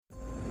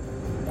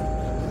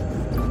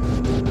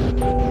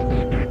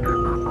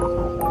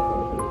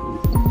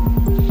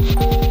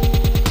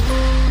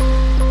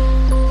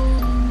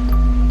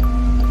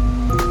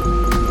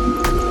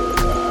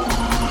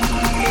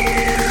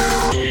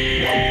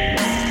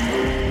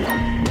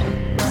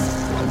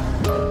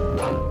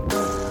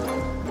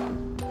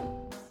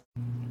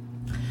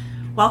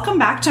Welcome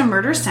back to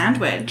Murder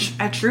Sandwich,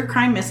 a true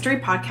crime mystery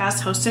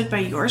podcast hosted by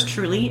yours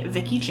truly,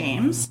 Vicky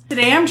James.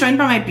 Today I'm joined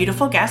by my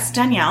beautiful guest,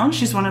 Danielle.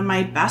 She's one of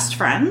my best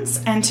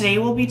friends, and today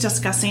we'll be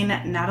discussing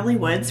Natalie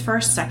Woods for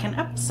our second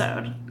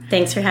episode.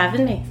 Thanks for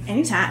having me.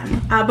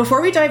 Anytime. Before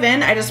we dive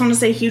in, I just want to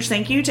say a huge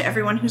thank you to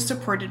everyone who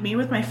supported me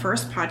with my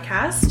first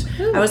podcast.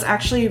 Ooh. I was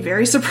actually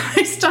very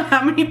surprised on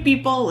how many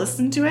people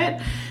listened to it.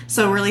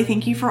 So really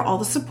thank you for all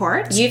the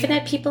support. You even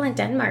had people in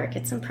Denmark.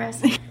 It's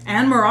impressive.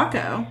 And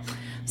Morocco.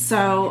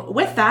 So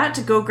with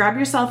that, go grab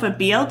yourself a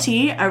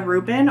BLT, a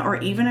Reuben, or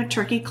even a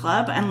turkey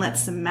club, and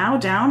let's mow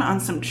down on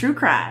some true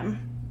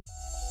crime.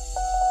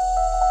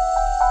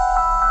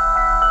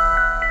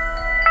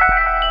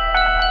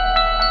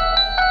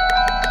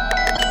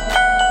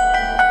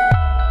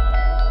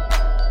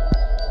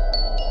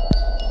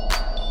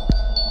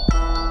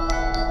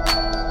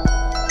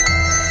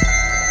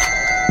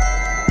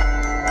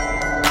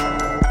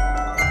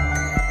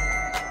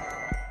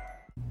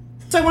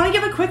 So I want to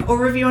give a quick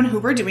overview on who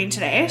we're doing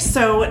today.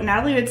 So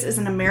Natalie Woods is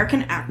an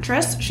American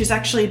actress. She's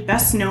actually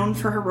best known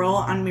for her role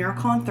on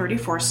Miracle on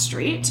 34th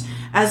Street,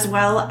 as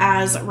well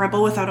as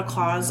Rebel Without a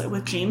Cause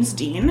with James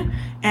Dean,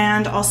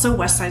 and also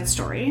West Side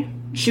Story.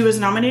 She was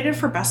nominated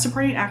for Best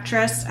Supporting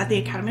Actress at the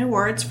Academy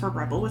Awards for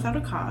Rebel Without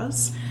a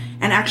Cause,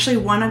 and actually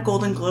won a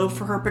Golden Globe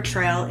for her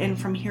portrayal in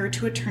From Here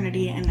to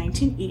Eternity in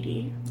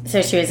 1980.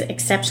 So she was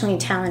exceptionally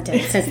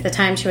talented since the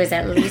time she was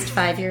at least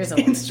 5 years old.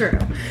 It's true.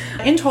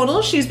 In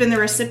total, she's been the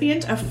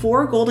recipient of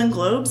 4 Golden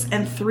Globes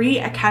and 3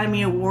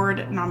 Academy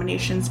Award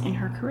nominations in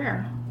her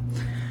career.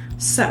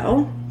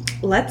 So,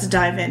 let's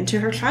dive into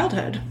her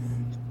childhood.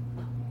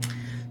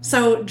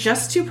 So,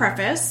 just to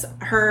preface,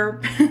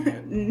 her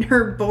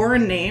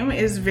born name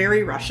is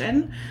very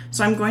Russian,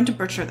 so I'm going to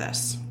butcher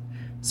this.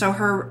 So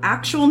her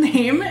actual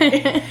name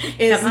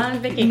is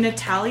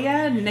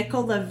Natalia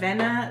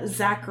Nikolaevna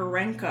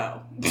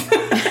Zakharenko.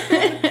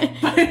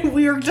 But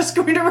we are just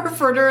going to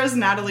refer to her as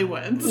Natalie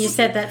Woods. You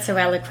said that so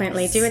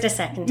eloquently. Do it a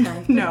second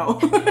time. No.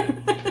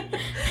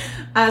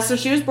 So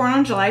she was born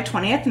on July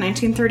 20th,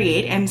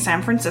 1938 in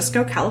San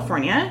Francisco,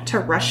 California, to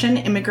Russian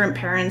immigrant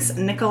parents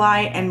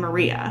Nikolai and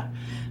Maria.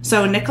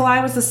 So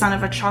Nikolai was the son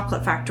of a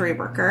chocolate factory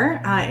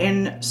worker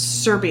in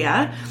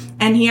Serbia,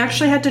 and he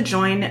actually had to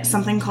join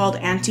something called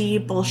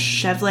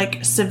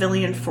anti-Bolshevik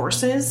civilian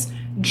forces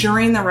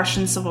during the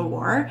Russian Civil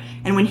War.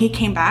 And when he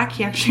came back,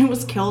 he actually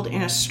was killed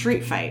in a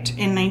street fight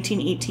in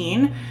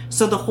 1918.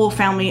 So the whole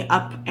family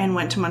up and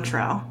went to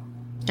Montreal.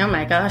 Oh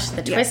my gosh,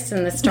 the twist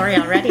in the story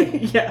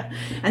already. Yeah.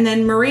 And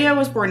then Maria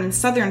was born in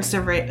southern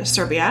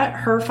Serbia.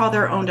 Her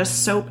father owned a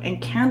soap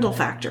and candle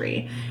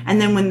factory.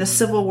 And then when the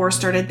Civil War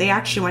started, they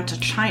actually went to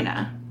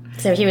China.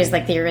 So he was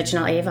like the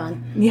original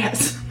Avon.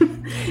 Yes.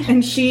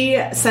 And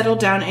she settled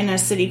down in a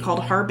city called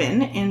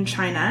Harbin in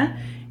China.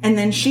 And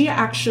then she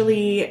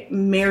actually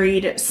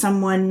married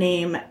someone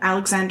named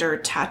Alexander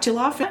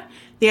Tatilov.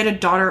 They had a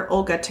daughter,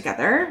 Olga,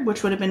 together,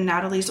 which would have been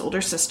Natalie's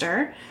older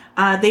sister.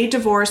 They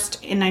divorced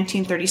in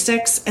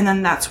 1936, and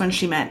then that's when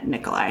she met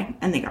Nikolai,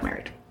 and they got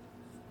married.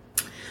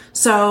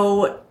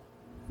 So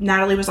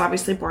Natalie was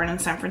obviously born in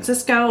San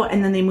Francisco,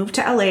 and then they moved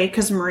to LA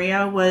because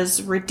Maria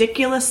was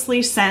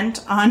ridiculously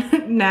sent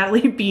on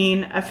Natalie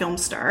being a film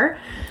star.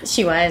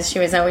 She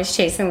was always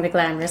chasing the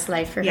glamorous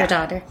life for her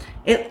daughter.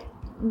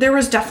 There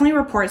was definitely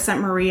reports that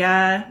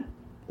Maria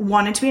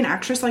wanted to be an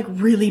actress, like,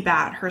 really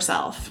bad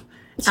herself.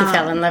 She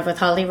fell in love with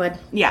Hollywood.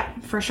 Yeah,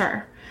 for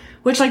sure.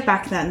 Which, like,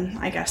 back then,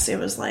 I guess it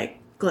was, like,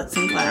 glitz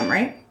and glam,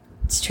 right?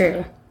 It's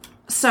true.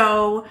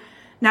 So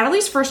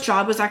Natalie's first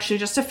job was actually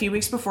just a few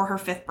weeks before her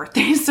 5th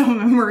birthday. So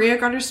Maria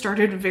got her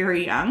started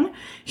very young.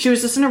 She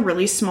was just in a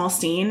really small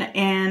scene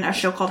in a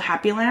show called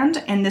Happy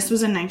Land, and this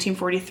was in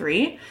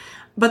 1943.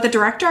 But the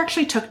director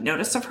actually took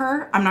notice of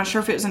her. I'm not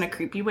sure if it was in a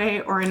creepy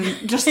way or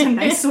in just a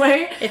nice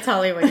way. It's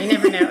Hollywood. You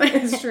never know.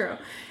 It's true.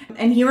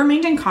 And he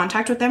remained in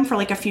contact with them for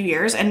like a few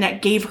years, and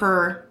that gave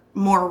her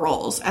more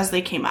roles as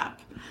they came up.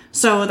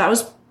 So that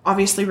was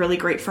obviously really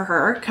great for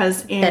her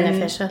because in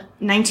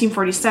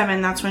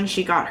 1947, that's when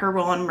she got her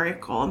role in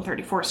Miracle on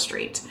 34th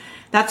Street.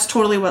 That's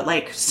totally what,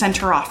 like, sent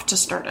her off to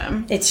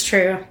stardom. It's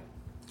true.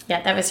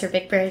 Yeah, that was her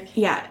big break.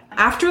 Yeah.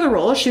 After the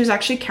role, she was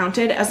actually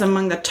counted as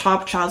among the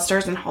top child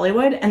stars in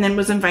Hollywood and then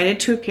was invited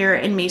to appear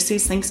in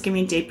Macy's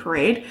Thanksgiving Day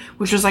Parade,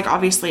 which was, like,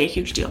 obviously a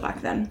huge deal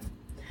back then.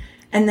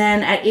 And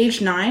then at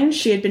age 9,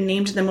 she had been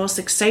named the most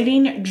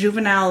exciting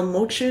juvenile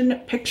motion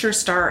picture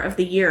star of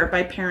the year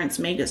by Parents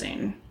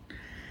Magazine.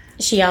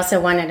 She also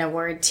won an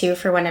award, too,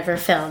 for one of her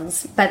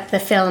films. But the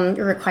film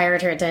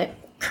required her to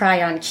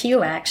cry on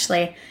cue,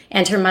 actually.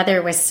 And her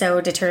mother was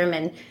so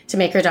determined to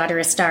make her daughter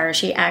a star,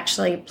 she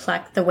actually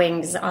plucked the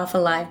wings off a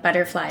live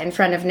butterfly in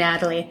front of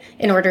Natalie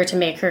in order to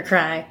make her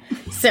cry.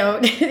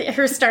 So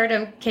her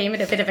stardom came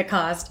at a bit of a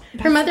cost.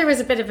 Her mother was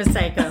a bit of a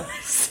psycho.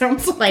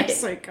 Sounds like a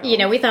psycho. You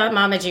know, we thought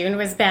Mama June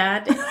was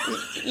bad.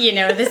 You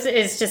know, this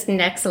is just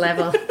next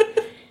level.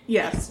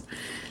 Yes.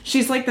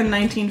 She's like the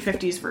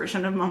 1950s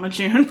version of Mama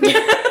June.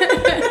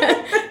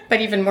 But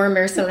even more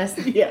merciless.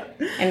 Yeah.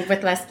 And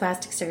with less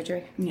plastic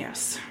surgery.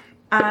 Yes.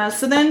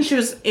 So then she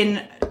was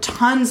in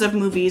tons of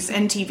movies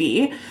and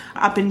TV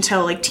up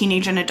until like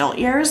teenage and adult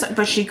years,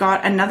 but she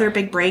got another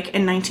big break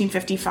in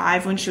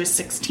 1955 when she was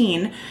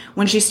 16,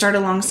 when she starred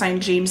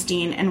alongside James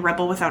Dean in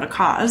Rebel Without a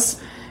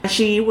Cause.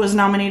 She was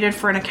nominated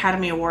for an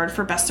Academy Award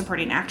for Best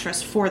Supporting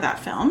Actress for that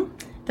film.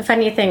 The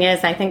funny thing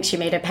is, I think she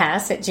made a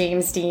pass at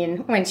James Dean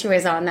when she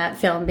was on that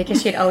film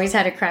because she had always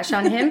had a crush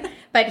on him.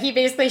 But he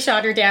basically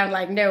shot her down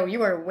like, no,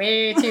 you are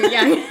way too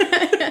young.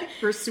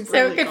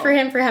 So good for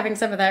him for having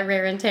some of that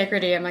rare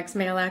integrity amongst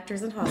male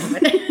actors in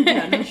Hollywood.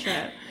 Yeah, no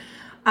shit.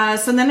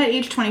 So then at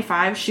age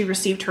 25, she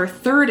received her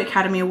third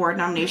Academy Award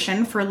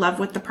nomination for Love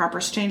with the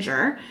Proper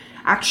Stranger.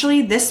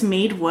 Actually, this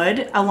made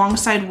Wood,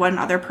 alongside one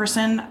other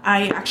person,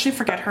 I actually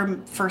forget her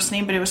first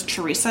name, but it was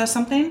Teresa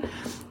something.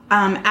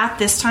 At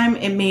this time,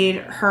 it made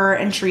her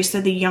and Teresa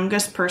the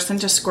youngest person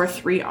to score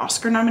 3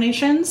 Oscar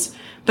nominations.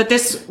 But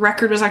this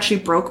record was actually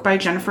broke by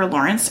Jennifer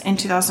Lawrence in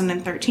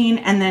 2013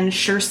 and then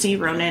Saoirse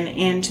Ronan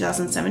in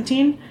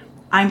 2017.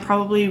 I'm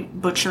probably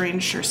butchering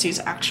Saoirse's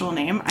actual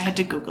name. I had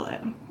to Google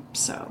it.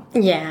 So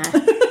yeah.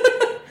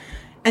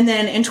 And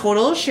then in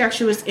total, she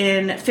actually was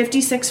in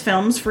 56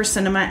 films for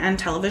cinema and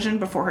television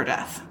before her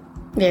death.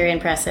 Very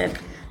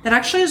impressive. That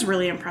actually is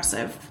really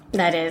impressive.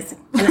 That is.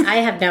 And I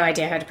have no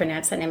idea how to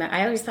pronounce that name.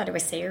 I always thought it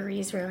was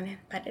Saoirse Ronan,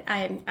 but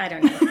I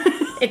don't know.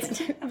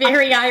 It's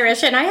very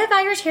Irish, and I have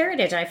Irish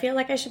heritage. I feel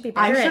like I should be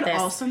better at this. I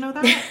should also know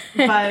that,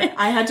 but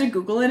I had to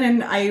Google it,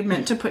 and I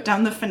meant to put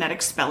down the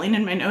phonetic spelling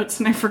in my notes,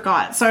 and I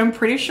forgot. So I'm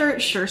pretty sure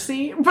it's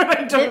Saoirse, but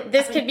I don't.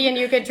 This could be a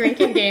new good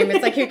drinking game.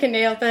 It's like who can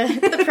nail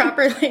the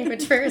proper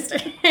language first.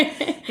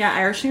 Yeah,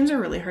 Irish names are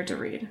really hard to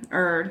read,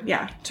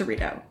 to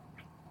read out.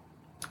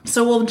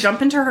 So we'll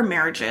jump into her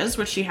marriages,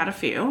 which she had a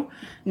few.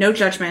 No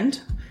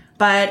judgment.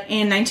 But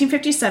in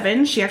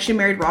 1957, she actually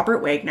married Robert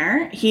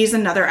Wagner. He's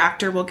another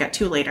actor we'll get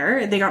to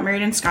later. They got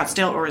married in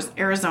Scottsdale,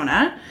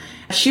 Arizona.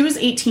 She was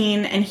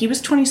 18 and he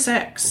was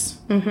 26.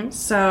 Mm-hmm.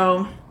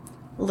 So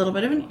a little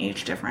bit of an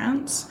age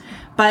difference.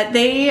 But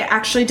they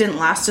actually didn't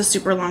last a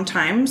super long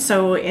time.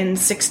 So in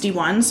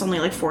 61, so only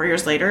like 4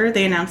 years later,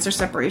 they announced their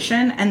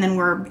separation and then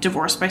were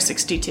divorced by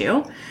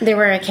 62. There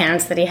were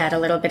accounts that he had a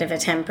little bit of a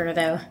temper,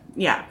 though.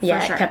 Yeah,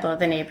 for sure. A couple of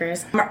the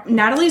neighbors.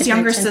 Natalie's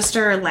younger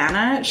sister,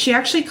 Lana, she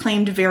actually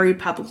claimed very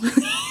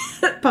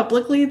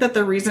publicly that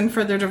the reason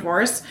for their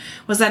divorce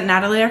was that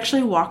Natalie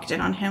actually walked in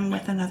on him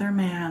with another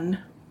man.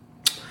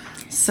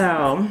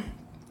 So,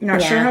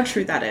 not sure how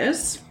true that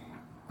is.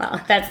 Well,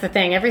 that's the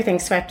thing.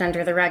 Everything's swept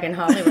under the rug in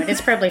Hollywood.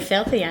 It's probably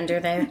filthy under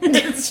there.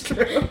 It's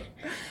true.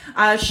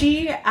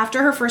 She,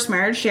 after her first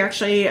marriage, she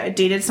actually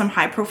dated some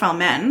high-profile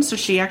men. So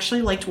she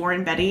actually liked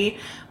Warren Beatty,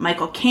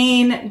 Michael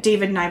Caine,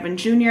 David Niven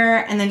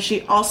Jr., and then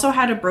she also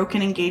had a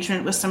broken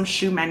engagement with some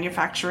shoe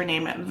manufacturer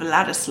named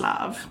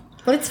Vladislav.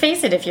 Let's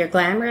face it, if you're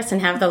glamorous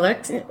and have the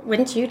looks,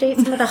 wouldn't you date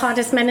some of the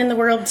hottest men in the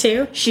world,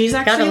 too? She's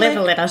actually gotta live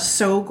a little.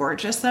 So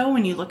gorgeous, though.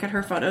 When you look at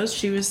her photos,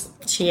 she is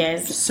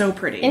so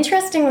pretty.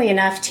 Interestingly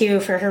enough,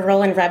 too, for her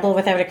role in Rebel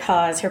Without a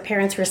Cause, her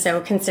parents were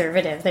so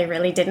conservative. They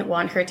really didn't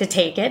want her to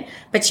take it,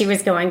 but she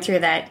was going through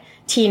that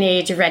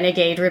teenage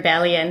renegade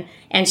rebellion,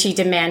 and she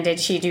demanded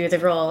she do the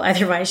role.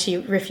 Otherwise, she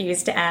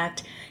refused to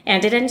act.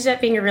 And it ended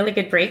up being a really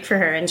good break for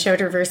her and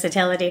showed her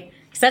versatility.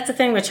 Because that's the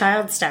thing with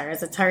child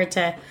stars. It's hard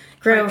to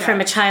grow from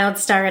a child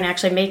star and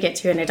actually make it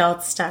to an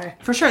adult star.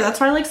 For sure.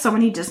 That's why like so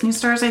many Disney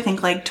stars, I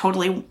think, like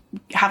totally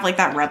have like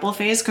that rebel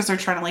phase because they're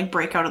trying to like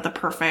break out of the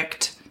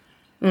perfect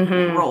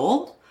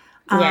role.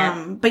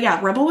 But yeah,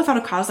 Rebel Without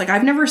a Cause, like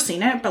I've never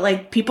seen it, but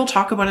like people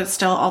talk about it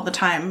still all the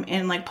time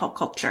in like pop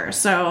culture.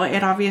 So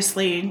it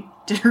obviously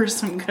did her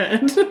some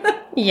good.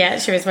 Yeah,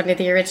 she was one of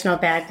the original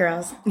bad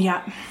girls.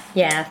 Yeah.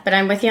 Yeah, but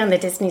I'm with you on the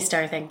Disney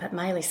star thing. But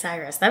Miley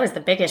Cyrus, that was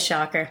the biggest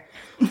shocker.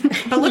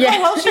 But look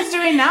how well she's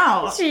doing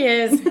now. She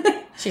is.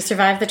 She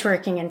survived the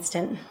twerking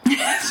instant.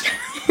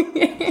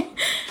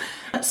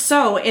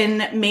 So in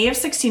May of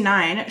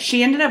 1969,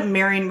 she ended up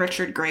marrying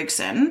Richard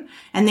Gregson,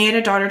 and they had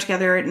a daughter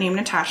together named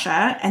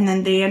Natasha, and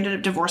then they ended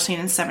up divorcing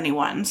in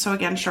 1971. So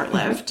again,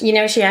 short-lived. You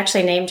know, she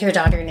actually named her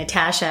daughter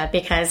Natasha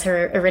because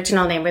her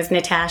original name was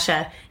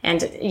Natasha.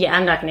 And yeah,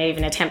 I'm not going to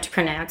even attempt to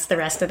pronounce the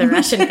rest of the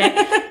Russian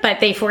bit, but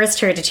they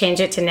forced her to change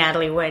it to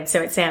Natalie Wood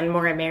so it sounded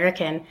more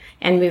American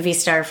and movie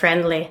star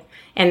friendly.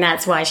 And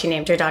that's why she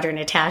named her daughter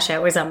Natasha.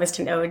 It was almost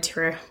an ode to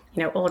her,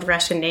 old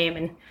Russian name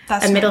and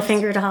that's a middle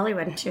finger to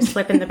Hollywood. She was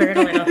flipping the bird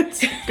a little.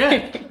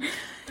 Good.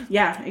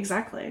 Yeah,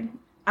 exactly.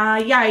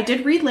 I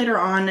did read later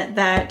on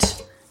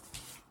that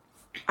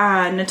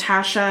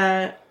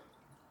Natasha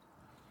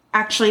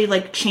actually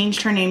like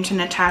changed her name to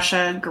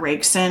Natasha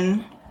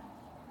Gregson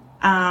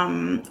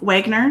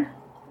Wagner.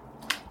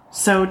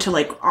 So to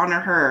like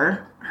honor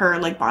her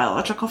like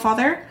biological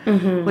father,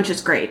 which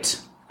is great.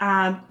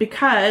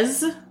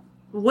 Because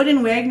Wood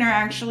and Wagner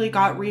actually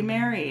got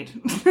remarried.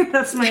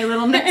 That's my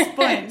little next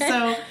point.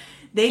 So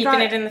they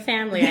keeping it in the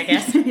family, I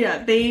guess.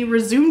 Yeah, they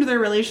resumed their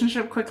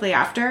relationship quickly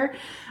after.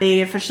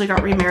 They officially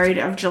got remarried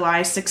of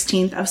July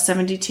 16th of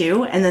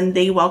 1972, and then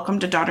they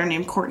welcomed a daughter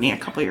named Courtney a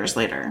couple years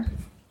later.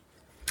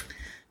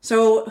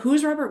 So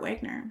who's Robert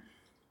Wagner?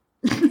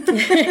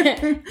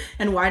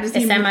 And why does A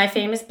he...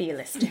 semi-famous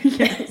B-lister.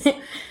 Yes.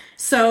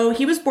 So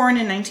he was born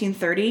in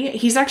 1930.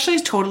 He's actually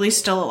totally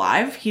still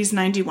alive. He's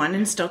 91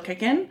 and still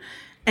kicking.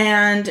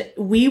 And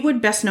we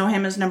would best know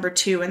him as number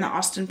 2 in the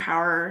Austin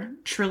Power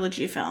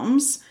trilogy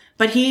films.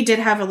 But he did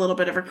have a little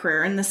bit of a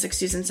career in the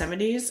 60s and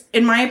 70s.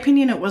 In my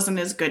opinion, it wasn't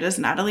as good as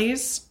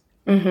Natalie's.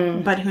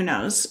 Mm-hmm. But who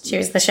knows? She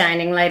was the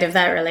shining light of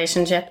that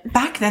relationship.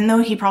 Back then,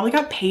 though, he probably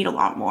got paid a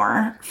lot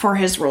more for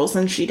his roles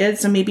than she did.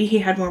 So maybe he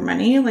had more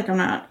money. Like, I'm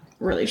not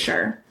really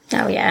sure.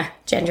 Oh, yeah.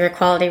 Gender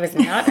equality was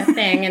not a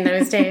thing in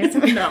those days.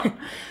 No.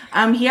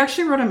 He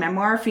actually wrote a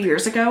memoir a few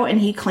years ago, and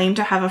he claimed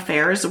to have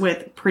affairs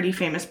with pretty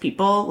famous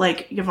people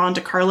like Yvonne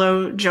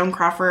DiCarlo, Joan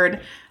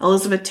Crawford,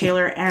 Elizabeth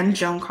Taylor, and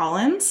Joan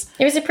Collins.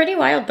 It was a pretty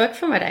wild book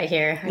from what I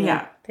hear. I mean,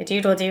 Yeah. the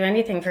dude will do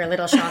anything for a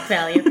little shock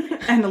value.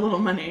 And a little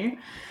money.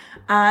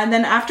 And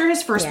then after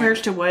his first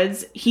marriage to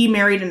Woods, he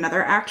married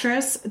another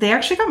actress. They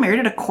actually got married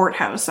at a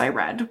courthouse, I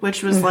read,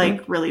 which was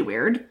like really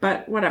weird,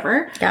 but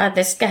whatever. God,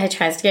 this guy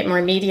tries to get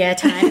more media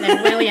time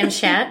than William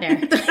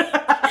Shatner.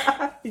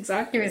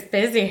 Exactly. He was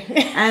busy.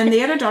 And they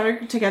had a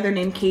daughter together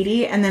named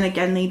Katie, and then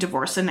again they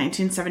divorced in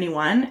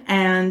 1971.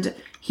 And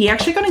he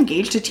actually got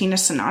engaged to Tina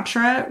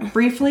Sinatra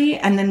briefly,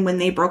 and then when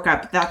they broke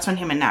up, that's when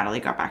him and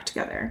Natalie got back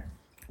together.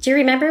 Do you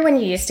remember when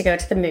you used to go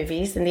to the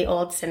movies and the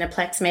old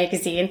Cineplex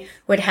magazine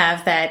would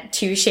have that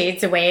 2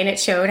 Shades Away and it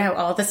showed how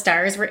all the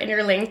stars were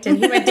interlinked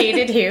and who had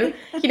dated who?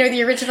 You know,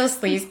 the original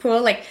sleaze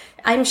pool. Like,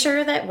 I'm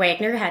sure that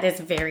Wagner had his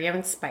very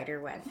own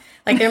spider web.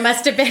 Like, there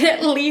must have been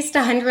at least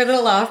 100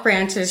 little off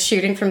branches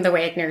shooting from the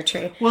Wagner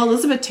tree. Well,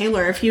 Elizabeth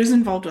Taylor, if he was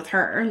involved with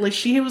her, like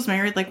she was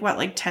married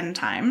like 10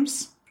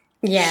 times?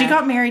 Yeah. She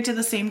got married to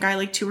the same guy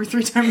like 2 or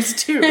 3 times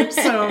too.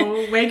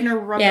 So Wagner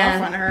rubbed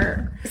off on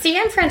her. See,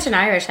 I'm French and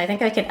Irish. I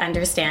think I could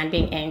understand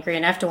being angry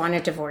enough to want to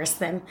divorce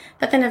them,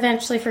 but then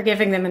eventually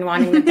forgiving them and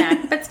wanting them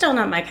back. But still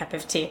not my cup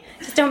of tea.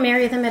 Just don't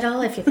marry them at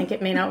all if you think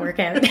it may not work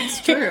out.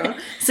 It's true.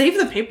 Save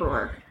the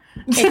paperwork.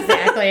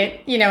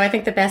 Exactly. You know, I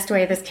think the best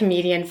way this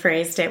comedian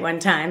phrased it one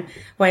time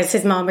was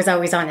his mom was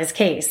always on his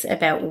case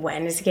about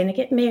when is he going to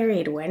get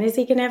married? When is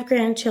he going to have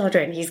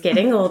grandchildren? He's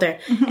getting older.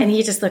 And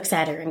he just looks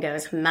at her and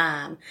goes,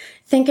 Mom,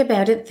 think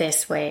about it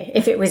this way.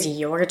 If it was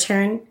your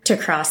turn to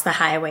cross the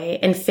highway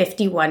and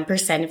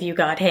 51% of you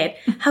got hit,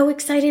 how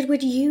excited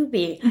would you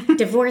be?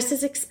 Divorce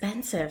is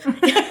expensive.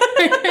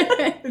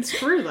 It's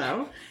true,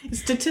 though.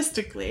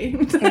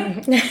 Statistically.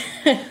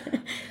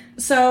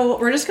 So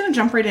we're just going to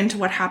jump right into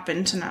what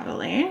happened to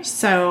Natalie.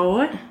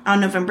 So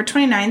on November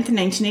 29th,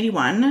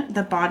 1981,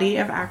 the body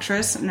of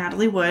actress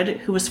Natalie Wood,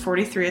 who was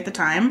 43 at the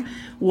time,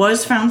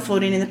 was found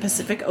floating in the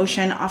Pacific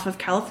Ocean off of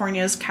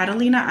California's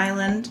Catalina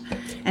Island.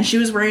 And she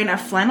was wearing a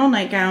flannel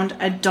nightgown,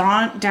 a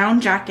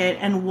down jacket,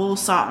 and wool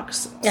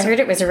socks. I heard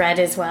it was red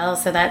as well,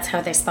 so that's how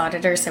they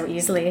spotted her so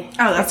easily.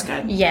 Oh, that's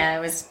good. Yeah,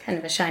 it was kind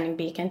of a shining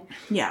beacon.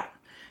 Yeah.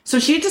 So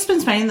she had just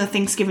been spending the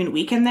Thanksgiving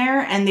weekend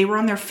there, and they were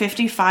on their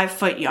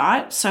 55-foot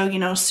yacht, so, you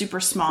know, super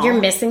small. You're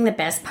missing the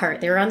best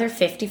part. They were on their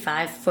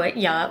 55-foot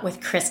yacht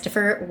with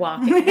Christopher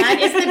Walken. That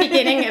is the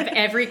beginning of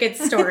every good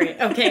story,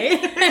 okay?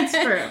 It's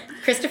true.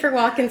 Christopher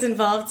Walken's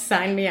involved.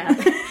 Sign me up.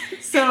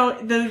 So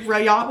the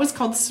yacht was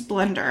called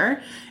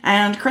Splendor,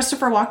 and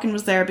Christopher Walken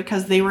was there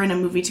because they were in a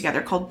movie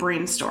together called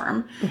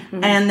Brainstorm.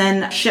 Mm-hmm. And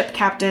then ship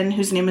captain,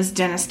 whose name is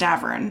Dennis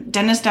Davern.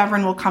 Dennis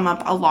Davern will come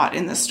up a lot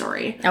in this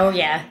story. Oh,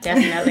 yeah,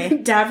 definitely.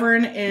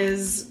 Davern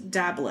is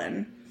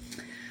Dablin.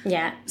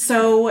 Yeah.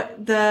 So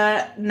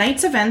the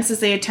night's events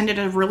is they attended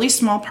a really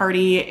small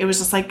party. It was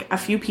just like a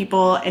few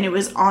people, and it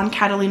was on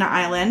Catalina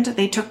Island.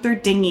 They took their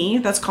dinghy,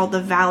 that's called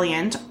the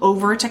Valiant,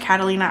 over to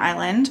Catalina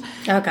Island.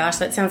 Oh gosh,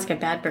 that sounds like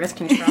a bad birth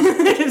control.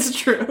 It's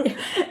true.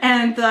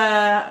 And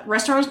the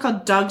restaurant was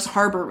called Doug's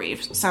Harbor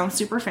Reef. Sounds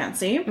super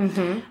fancy.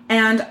 Mm-hmm.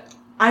 And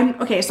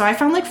so I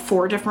found like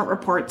 4 different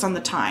reports on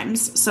the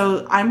Times.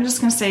 So I'm just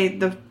going to say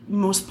the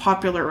most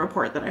popular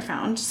report that I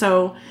found.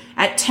 So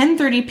at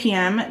 10:30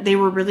 p.m., they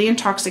were really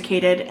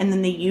intoxicated, and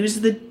then they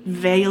used the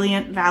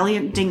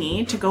Valiant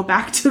dinghy to go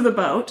back to the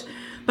boat.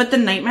 But the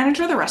night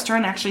manager of the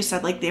restaurant actually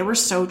said, like, they were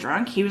so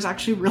drunk, he was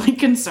actually really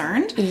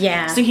concerned.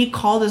 Yeah. So he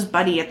called his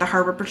buddy at the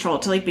Harbor Patrol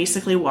to, like,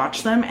 basically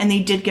watch them, and they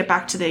did get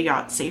back to the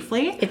yacht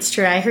safely. It's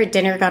true. I heard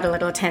dinner got a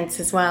little tense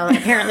as well.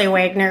 Apparently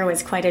Wagner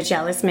was quite a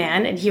jealous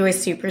man, and he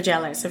was super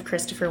jealous of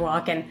Christopher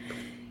Walken.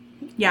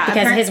 Yeah.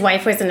 Because his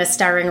wife was in a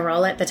starring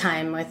role at the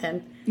time with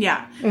him.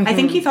 Yeah. Mm-hmm. I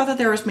think he thought that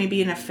there was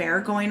maybe an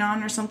affair going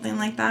on or something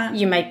like that.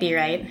 You might be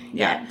right.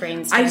 Yeah.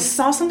 Brainstorm. I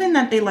saw something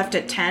that they left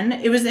at 10.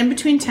 It was in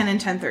between 10 and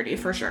 10:30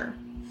 for sure.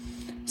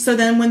 So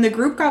then when the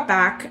group got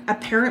back,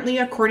 apparently,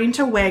 according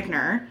to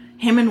Wagner,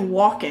 him and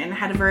Walken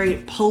had a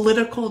very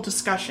political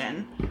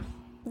discussion.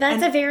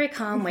 That's a very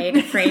calm way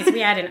to phrase we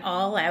had an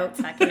all-out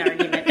fucking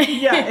argument.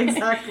 Yeah,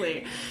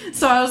 exactly.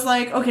 So I was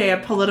like, okay, a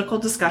political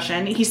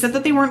discussion. He said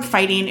that they weren't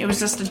fighting. It was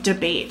just a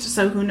debate.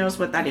 So who knows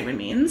what that even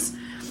means.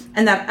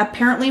 And that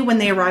apparently when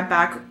they arrived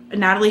back,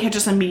 Natalie had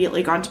just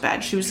immediately gone to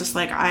bed. She was just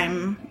like,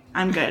 I'm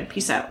good.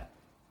 Peace out.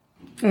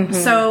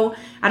 So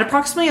at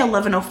approximately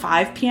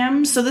 11:05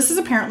 p.m., so this is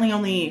apparently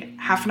only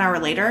half an hour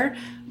later,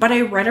 but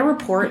I read a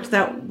report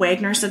that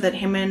Wagner said that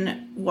him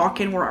and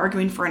Walken were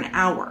arguing for an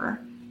hour.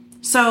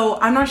 So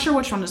I'm not sure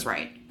which one is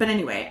right. But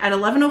anyway, at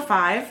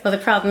 11:05... Well, the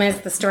problem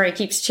is the story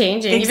keeps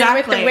changing, Exactly.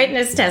 even with the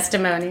witness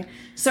testimony.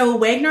 So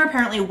Wagner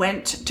apparently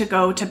went to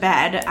go to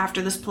bed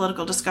after this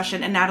political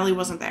discussion, and Natalie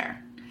wasn't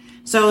there.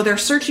 So they're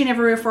searching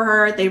everywhere for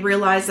her. They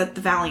realize that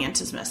the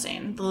Valiant is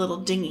missing, the little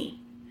dinghy.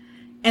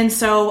 And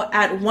so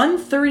at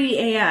 1:30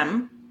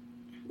 a.m.,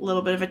 a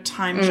little bit of a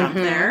time jump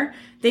there,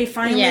 they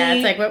finally... Yeah,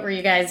 it's like, what were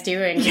you guys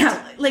doing?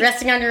 Yeah, like...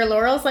 Resting on your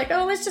laurels? Like,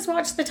 oh, let's just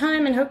watch the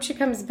time and hope she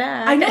comes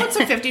back. I know it's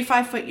a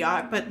 55-foot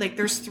yacht, but, like,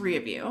 there's 3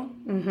 of you.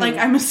 Like,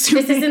 I'm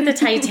assuming... This isn't the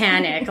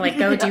Titanic. Like,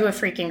 go do a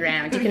freaking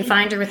round. You can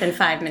find her within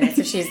 5 minutes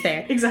if she's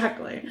there.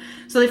 Exactly.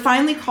 So they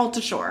finally called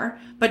to shore.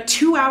 But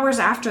 2 hours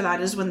after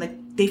that is when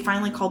they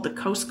finally called the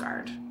Coast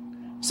Guard.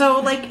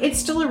 So, like, it's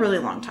still a really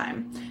long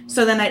time.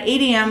 So then at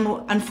 8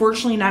 a.m.,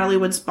 unfortunately, Natalie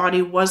Wood's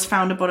body was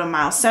found about a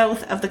mile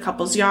south of the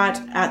couple's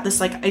yacht at this,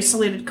 like,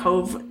 isolated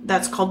cove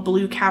that's called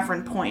Blue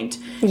Cavern Point.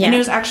 Yeah. And it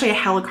was actually a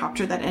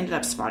helicopter that ended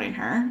up spotting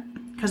her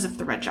because of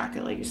the red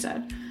jacket, like you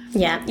said.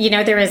 Yeah. You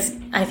know, there was,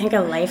 I think, a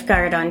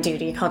lifeguard on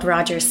duty called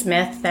Roger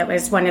Smith that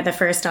was one of the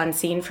first on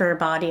scene for her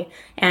body.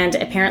 And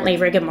apparently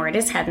rigor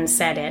mortis hadn't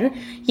set in.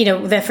 You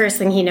know, the first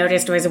thing he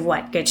noticed was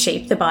what good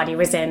shape the body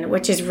was in,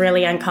 which is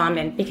really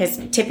uncommon because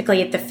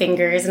typically the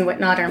fingers and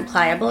whatnot aren't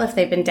pliable if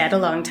they've been dead a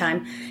long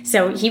time.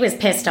 So he was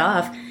pissed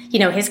off. You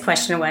know, his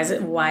question was,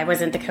 why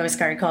wasn't the Coast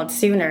Guard called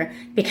sooner?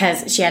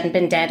 Because she hadn't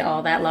been dead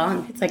all that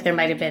long. It's like there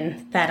might have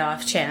been that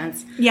off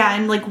chance. Yeah,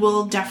 and, like,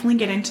 we'll definitely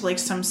get into, like,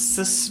 some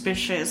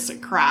suspicious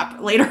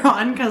crap later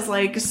on because,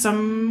 like,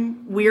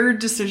 some weird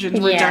decisions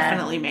were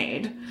definitely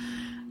made.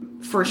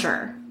 For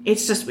sure.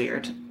 It's just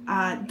weird.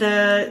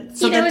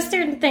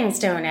 Certain things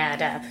don't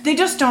add up. They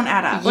just don't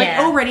add up. Like,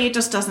 Yeah. already it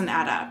just doesn't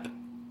add up.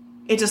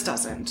 It just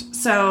doesn't.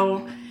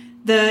 So...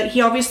 He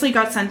obviously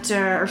got sent to,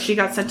 or she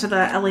got sent to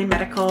the LA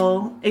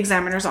Medical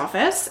Examiner's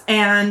office,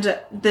 and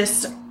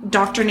this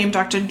doctor named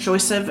Dr.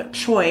 Joseph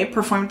Choi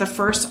performed the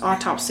first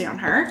autopsy on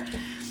her,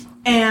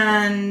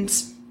 and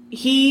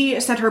he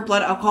said her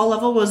blood alcohol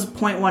level was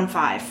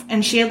 0.15,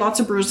 and she had lots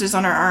of bruises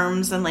on her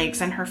arms and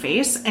legs and her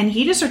face, and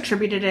he just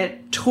attributed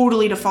it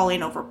totally to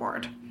falling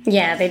overboard.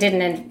 Yeah, they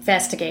didn't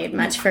investigate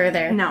much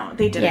further. No,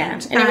 they didn't.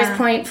 Yeah, and it was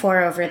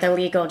 0.4 over the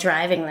legal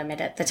driving limit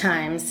at the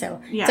time.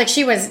 So Yeah. it's like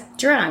she was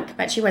drunk,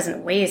 but she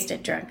wasn't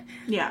wasted drunk.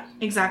 Yeah,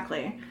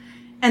 exactly.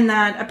 And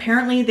that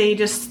apparently they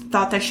just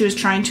thought that she was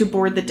trying to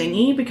board the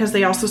dinghy because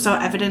they also saw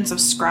evidence of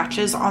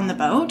scratches on the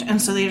boat.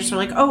 And so they just were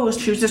like, oh,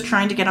 she was just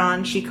trying to get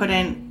on. She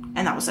couldn't.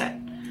 And that was it.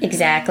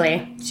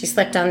 Exactly. She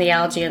slipped on the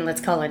algae and let's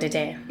call it a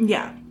day.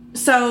 Yeah.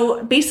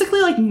 So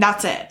basically, like,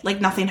 that's it. Like,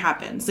 nothing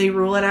happens. They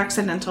rule it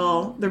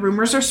accidental. The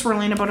rumors are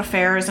swirling about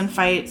affairs and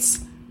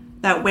fights,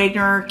 that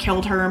Wagner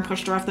killed her and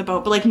pushed her off the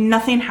boat. But, like,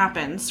 nothing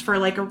happens for,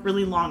 like, a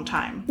really long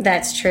time.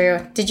 That's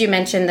true. Did you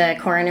mention the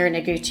coroner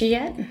Noguchi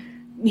yet?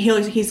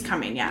 He's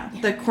coming, yeah.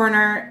 The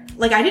coroner,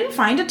 like, I didn't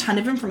find a ton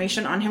of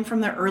information on him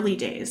from the early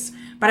days,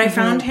 but I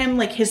found him,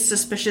 like, his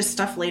suspicious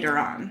stuff later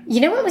on.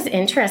 You know what was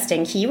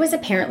interesting? He was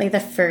apparently the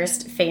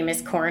first famous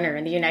coroner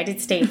in the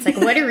United States. Like,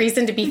 what a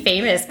reason to be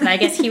famous. But I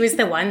guess he was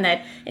the one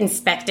that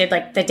inspected,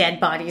 like, the dead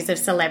bodies of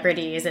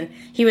celebrities. And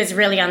he was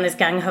really on this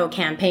gung-ho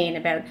campaign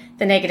about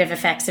the negative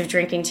effects of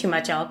drinking too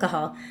much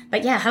alcohol.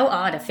 But yeah, how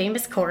odd. A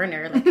famous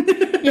coroner. Like,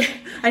 yeah.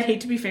 I'd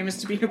hate to be famous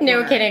to be a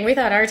coroner. No kidding. We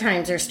thought our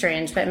times are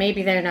strange, but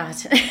maybe they're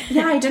not.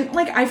 Yeah, I didn't,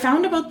 like, I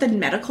found about the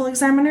medical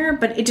examiner,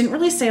 but it didn't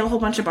really say a whole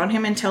bunch about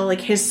him until, like,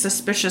 his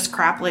suspicious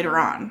crap later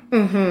on.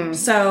 Mm-hmm.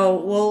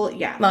 So, well,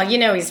 yeah. Well, you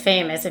know he's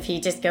famous if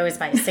he just goes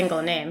by a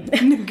single name.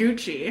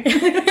 Noguchi.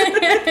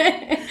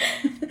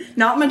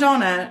 Not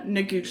Madonna,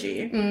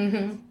 Noguchi.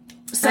 Mm-hmm.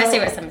 So I say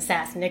with some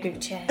sass,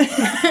 Noguchi.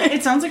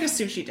 It sounds like a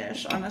sushi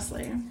dish,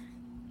 honestly.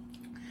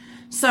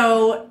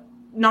 So,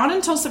 not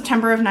until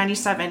September of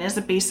 97 is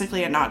it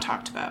basically not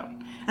talked about.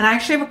 And I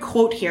actually have a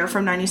quote here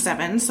from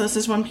 97. So this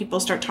is when people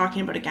start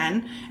talking about it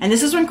again. And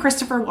this is when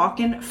Christopher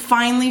Walken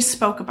finally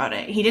spoke about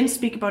it. He didn't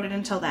speak about it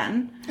until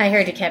then. I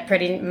heard he kept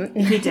pretty,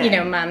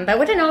 mum. But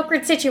what an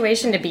awkward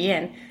situation to be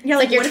in. Yeah,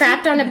 like you're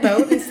trapped on a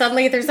boat and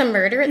suddenly there's a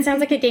murder. It sounds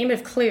like a game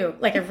of Clue.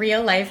 Like a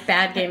real life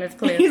bad game of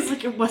Clue. He's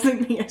like, it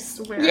wasn't me, I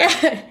swear.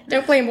 Yeah,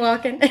 don't blame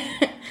Walken.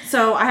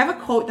 So I have a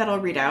quote that I'll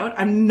read out.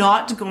 I'm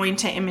not going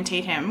to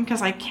imitate him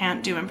because I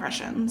can't do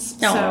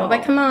impressions. No, so.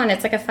 But come on,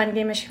 it's like a fun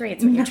game of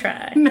charades when you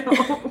try.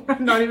 No,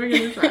 I'm not even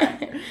going to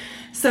try.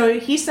 So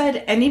he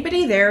said,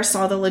 anybody there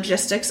saw the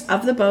logistics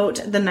of the boat,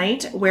 the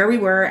night, where we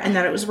were, and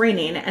that it was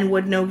raining, and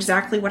would know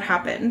exactly what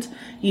happened.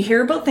 You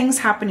hear about things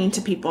happening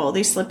to people.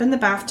 They slip in the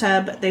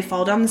bathtub, they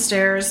fall down the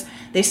stairs,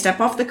 they step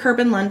off the curb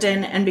in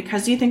London, and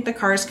because you think the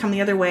cars come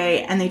the other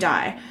way, and they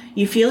die.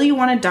 You feel you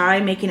want to die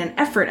making an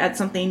effort at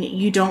something.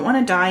 You don't want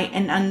to die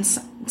in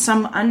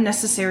some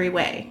unnecessary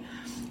way.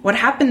 What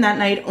happened that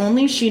night,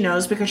 only she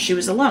knows because she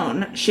was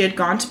alone. She had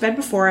gone to bed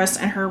before us,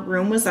 and her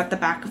room was at the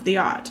back of the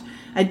yacht.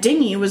 A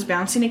dinghy was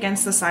bouncing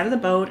against the side of the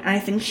boat, and I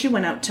think she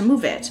went out to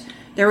move it.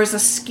 There was a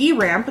ski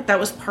ramp that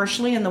was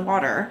partially in the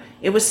water.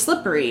 It was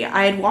slippery.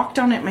 I had walked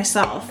on it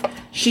myself.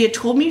 She had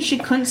told me she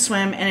couldn't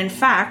swim, and in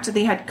fact,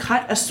 they had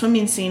cut a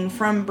swimming scene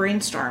from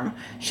Brainstorm.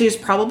 She was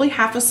probably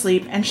half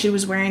asleep, and she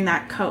was wearing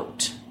that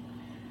coat.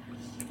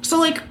 So,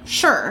 like,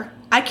 sure,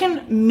 I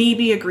can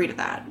maybe agree to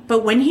that.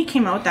 But when he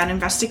came out, that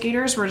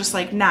investigators were just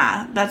like,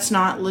 nah, that's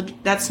not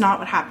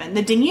what happened.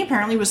 The dinghy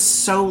apparently was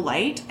so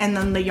light, and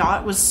then the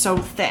yacht was so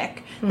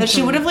thick that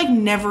she would have, like,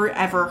 never,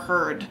 ever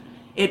heard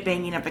it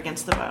banging up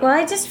against the boat. Well,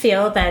 I just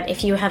feel that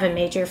if you have a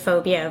major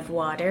phobia of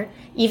water,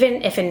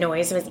 even if a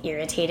noise was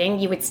irritating,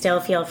 you would still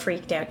feel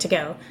freaked out to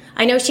go.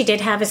 I know she did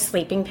have a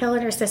sleeping pill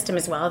in her system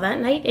as well that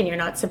night, and you're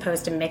not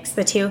supposed to mix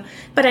the two.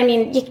 But I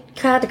mean, you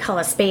gotta call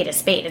a spade a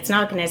spade. It's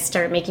not gonna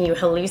start making you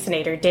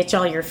hallucinate or ditch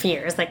all your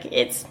fears. Like,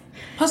 it's...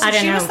 Plus, if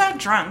she was that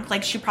drunk,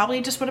 like, she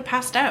probably just would have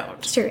passed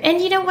out. Sure.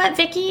 And you know what,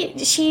 Vicky?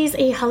 She's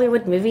a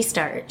Hollywood movie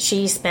star.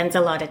 She spends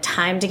a lot of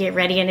time to get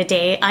ready in a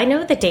day. I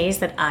know the days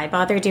that I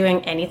bother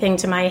doing anything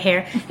to my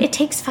hair, it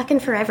takes fucking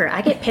forever.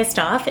 I get pissed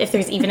off if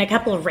there's even a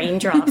couple of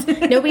raindrops.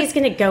 Nobody's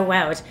going to go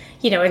out,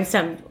 in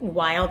some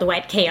wild,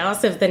 wet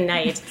chaos of the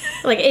night.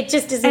 Like, it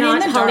just is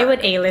not Hollywood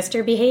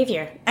A-lister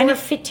behavior. And a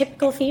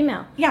typical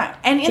female. Yeah,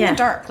 and in the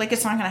dark, like,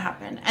 it's not going to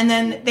happen. And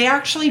then they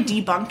actually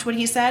debunked what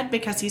he said,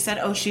 because he said,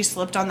 oh, she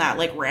slipped on that,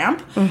 like,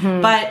 ramp.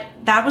 But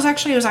it was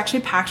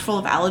actually packed full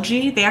of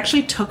algae. They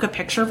actually took a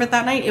picture of it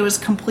that night. It was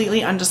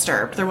completely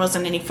undisturbed. There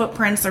wasn't any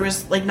footprints. There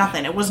was, like,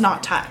 nothing. It was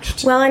not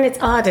touched. Well, and it's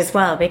odd as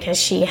well, because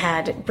she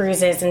had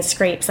bruises and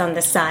scrapes on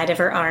the side of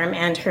her arm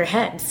and her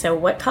head. So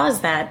what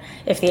caused that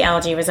if the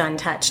algae was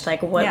untouched?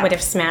 Like, what would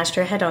have smashed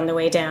her head on the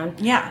way down?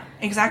 Yeah,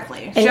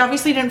 exactly. She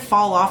obviously didn't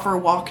fall off or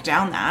walk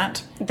down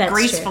that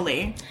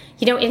gracefully. True.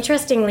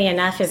 Interestingly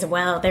enough as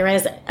well, there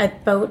was a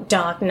boat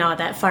dock not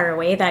that far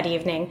away that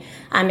evening.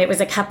 It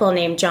was a couple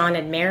named John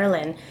and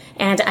Marilyn,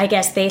 and I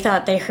guess they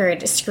thought they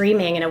heard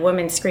screaming and a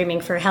woman screaming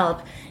for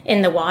help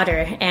in the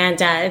water, and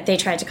they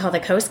tried to call the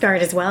Coast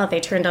Guard as well. They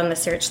turned on the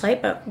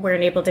searchlight, but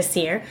weren't able to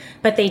see her.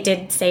 But they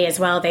did say as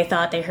well they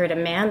thought they heard a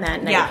man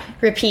that night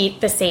repeat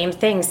the same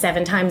thing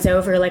 7 times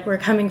over, like, we're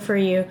coming for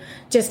you,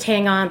 just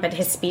hang on, but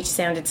his speech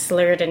sounded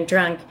slurred and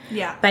drunk.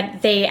 Yeah.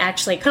 But they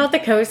actually called the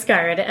Coast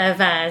Guard of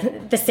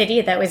the city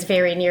that was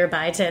very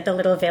nearby to the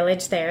little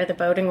village there, the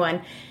boating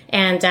one,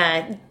 and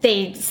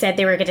they said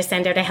they were going to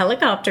send out a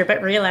helicopter,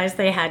 but realized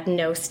they had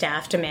no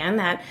staff to man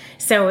that.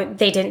 So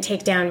they didn't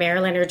take down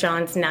Marilyn or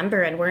John's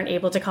number and weren't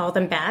able to call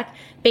them back.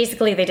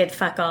 Basically, they did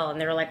fuck all, and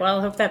they were like, well,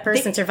 I hope that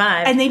person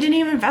survived. And they didn't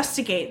even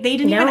investigate. They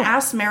didn't even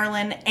ask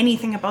Marilyn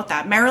anything about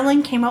that.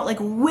 Marilyn came out, like,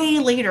 way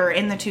later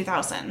in the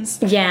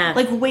 2000s. Yeah.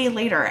 Like, way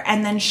later.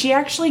 And then she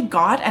actually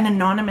got an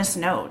anonymous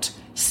note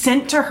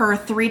sent to her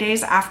 3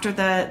 days after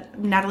the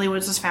Natalie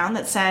Woods was found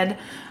that said,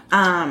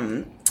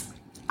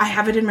 I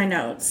have it in my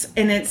notes,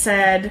 and it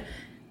said,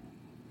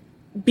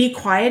 be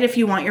quiet if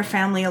you want your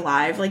family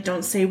alive. Like,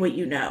 don't say what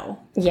you know.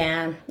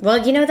 Yeah.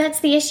 Well, that's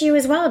the issue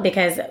as well,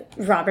 because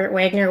Robert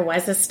Wagner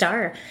was a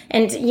star.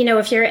 And,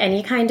 if you're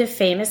any kind of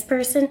famous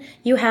person,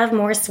 you have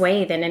more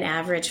sway than an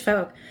average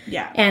folk.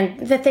 Yeah. And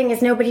the thing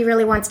is, nobody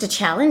really wants to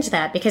challenge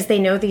that, because they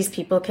know these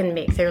people can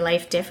make their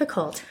life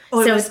difficult.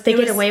 They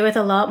get away with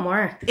a lot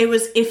more. It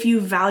was, if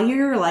you value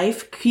your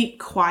life, keep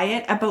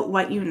quiet about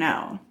what you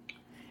know.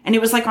 And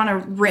it was, like, on a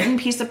written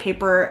piece of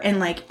paper, and,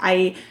 like,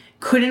 I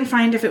couldn't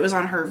find if it was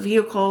on her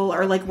vehicle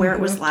or, like, where it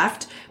was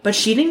left. But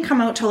she didn't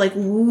come out till, like,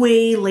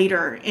 way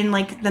later in,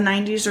 like, the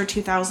 90s or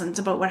 2000s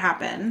about what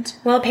happened.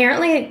 Well,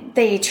 apparently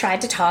they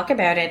tried to talk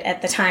about it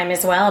at the time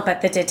as well,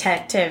 but the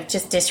detective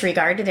just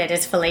disregarded it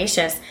as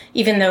fallacious,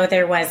 even though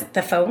there was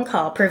the phone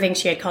call proving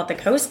she had called the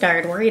Coast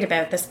Guard worried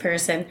about this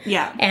person.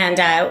 Yeah. And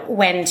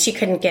when she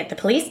couldn't get the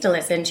police to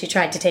listen, she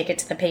tried to take it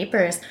to the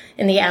papers,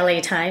 and the LA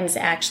Times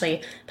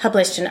actually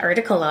published an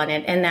article on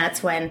it, and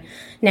that's when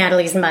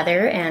Natalie's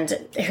mother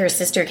and her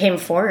sister came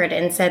forward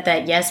and said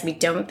that, yes, we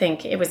don't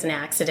think it was an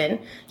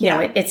accident. You know,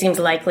 it seems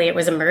likely it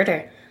was a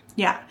murder.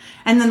 Yeah.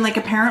 And then, like,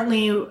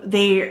 apparently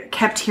they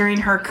kept hearing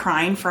her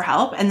crying for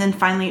help, and then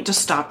finally it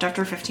just stopped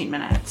after 15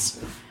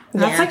 minutes.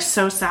 And that's, like,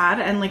 so sad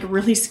and, like,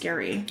 really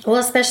scary. Well,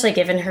 especially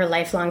given her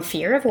lifelong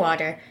fear of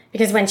water.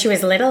 Because when she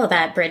was little,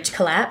 that bridge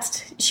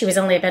collapsed. She was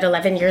only about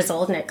 11 years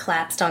old, and it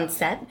collapsed on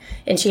set.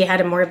 And she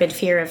had a morbid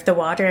fear of the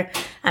water,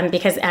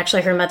 because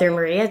actually her mother,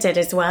 Maria, did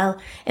as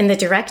well. And the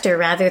director,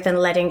 rather than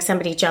letting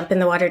somebody jump in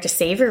the water to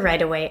save her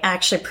right away,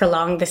 actually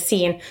prolonged the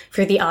scene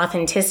for the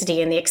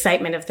authenticity and the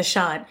excitement of the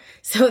shot.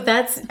 So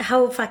that's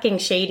how fucking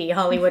shady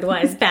Hollywood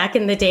was back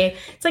in the day.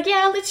 It's like,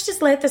 yeah, let's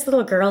just let this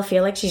little girl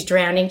feel like she's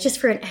drowning just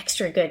for an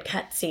extra good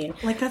cut scene.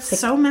 Like, that's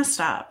so messed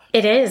up.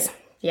 It is.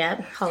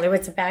 Yeah,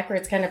 Hollywood's a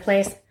backwards kind of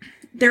place.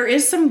 There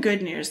is some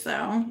good news,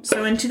 though.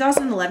 So in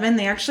 2011,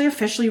 they actually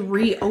officially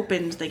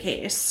reopened the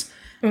case.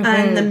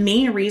 And the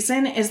main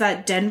reason is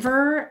that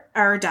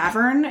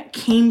Davern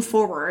came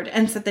forward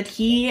and said that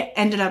he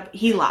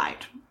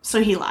lied.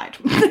 So he lied.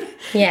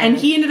 Yeah. And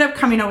he ended up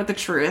coming out with the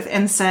truth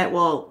and said,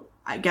 well,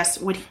 I guess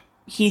what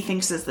he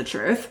thinks is the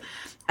truth,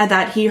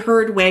 that he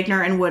heard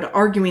Wagner and Wood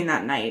arguing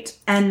that night,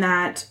 and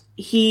that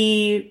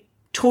he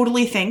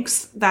totally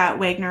thinks that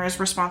Wagner is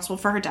responsible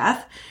for her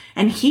death.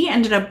 And he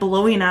ended up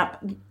blowing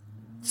up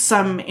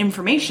some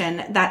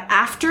information that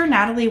after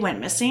Natalie went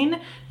missing,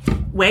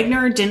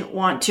 Wagner didn't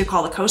want to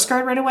call the Coast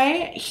Guard right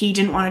away. He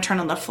didn't want to turn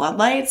on the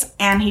floodlights,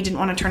 and he didn't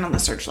want to turn on the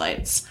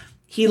searchlights.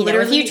 He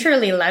literally, if you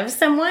truly love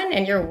someone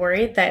and you're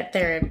worried that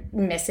they're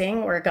missing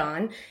or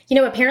gone,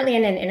 apparently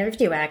in an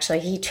interview, actually,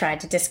 he tried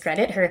to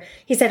discredit her.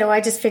 He said,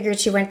 I just figured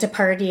she went to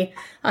party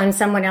on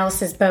someone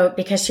else's boat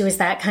because she was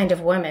that kind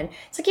of woman.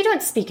 It's like, you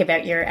don't speak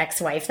about your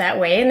ex-wife that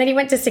way. And then he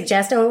went to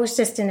suggest, it was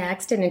just an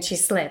accident and she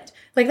slipped.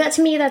 Like, that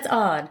to me, that's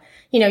odd.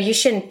 You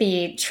shouldn't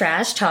be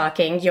trash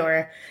talking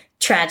your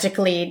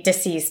tragically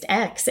deceased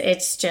ex.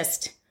 It's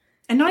just...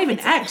 And not even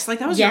ex. Like,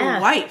 that was your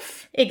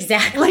wife.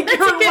 Exactly. Like,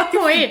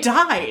 your wife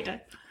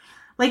died.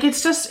 Like,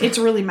 it's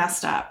really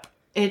messed up.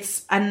 It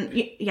just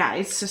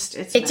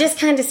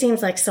kind of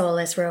seems like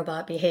soulless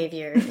robot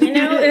behavior.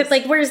 It's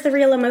like, where's the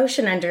real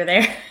emotion under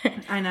there?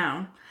 I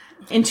know.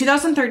 In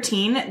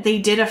 2013, they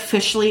did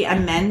officially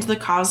amend the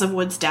cause of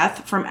Wood's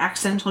death from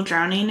accidental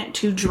drowning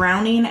to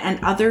drowning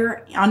and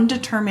other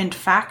undetermined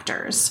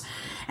factors.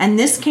 And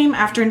this came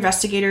after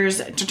investigators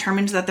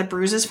determined that the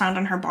bruises found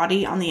on her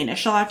body on the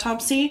initial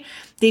autopsy,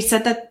 they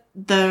said that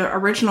the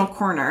original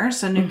coroner,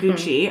 so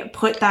Noguchi,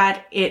 put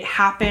that it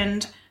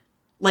happened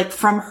like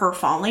from her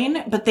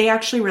falling, but they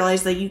actually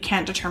realized that you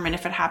can't determine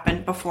if it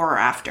happened before or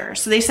after.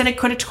 So they said it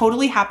could have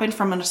totally happened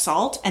from an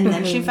assault and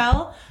then she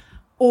fell,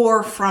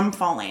 or from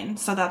falling.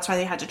 So that's why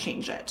they had to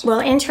change it. Well,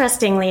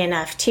 interestingly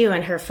enough, too,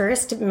 in her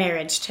first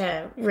marriage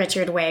to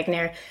Richard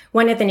Wagner,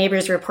 one of the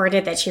neighbors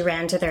reported that she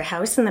ran to their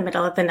house in the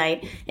middle of the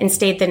night and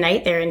stayed the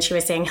night there. And she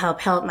was saying,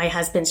 help, my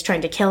husband's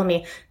trying to kill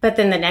me. But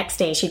then the next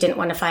day she didn't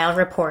want to file a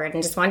report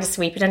and just wanted to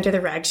sweep it under the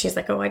rug. She's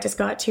like, I just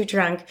got too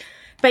drunk.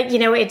 But,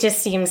 it just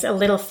seems a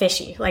little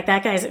fishy. Like,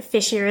 that guy's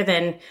fishier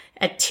than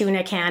a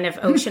tuna can of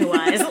Ocean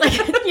Wise. Like,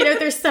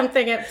 there's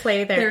something at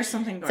play there. There's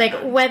something going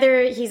on.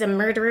 Whether he's a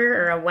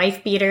murderer or a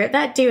wife beater,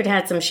 that dude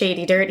had some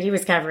shady dirt he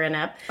was covering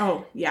up.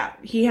 Oh, yeah.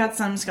 He had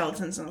some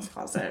skeletons in his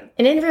closet.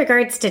 And in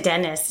regards to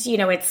Dennis,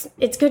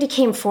 it's good he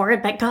came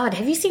forward, but God,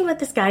 have you seen what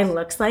this guy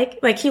looks like?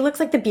 Like, he looks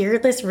like the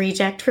beardless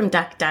reject from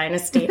Duck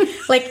Dynasty.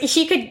 Like,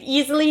 he could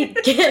easily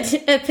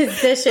get a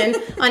position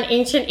on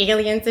Ancient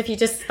Aliens if he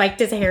just spiked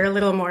his hair a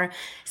little more.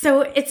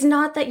 So it's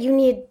not that you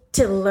need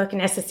to look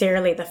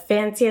necessarily the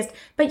fanciest,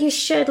 but you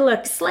should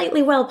look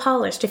slightly well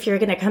polished if you're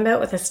going to come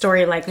out with a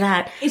story like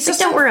that. It's just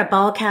don't wear a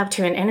ball cap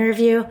to an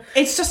interview.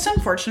 It's just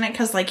unfortunate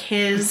because like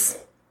his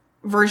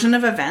version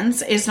of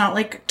events is not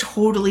like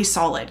totally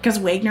solid, because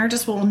Wagner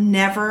just will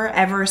never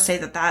ever say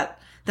that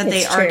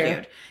they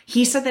argued.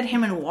 He said that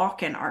him and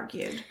Walken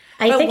argued.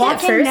 I think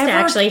at first,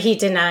 actually, he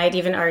denied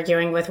even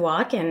arguing with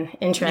Walken,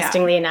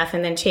 interestingly enough,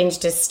 and then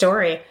changed his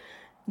story.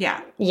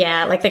 Yeah.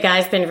 Yeah, like the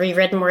guy's been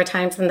rewritten more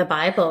times than the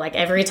Bible. Like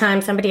every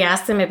time somebody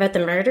asks him about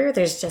the murder,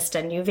 there's just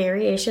a new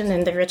variation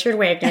in the Richard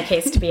Wagner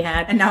case to be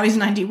had. And now he's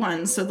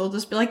 91, so they'll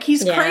just be like,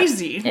 he's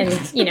crazy. And,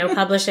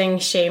 publishing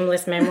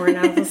shameless memoir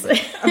novels.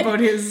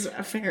 About his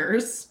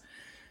affairs.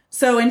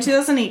 So in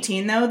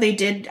 2018, though, they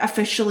did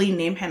officially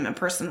name him a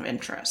person of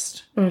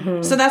interest.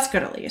 Mm-hmm. So that's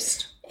good, at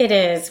least. It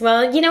is.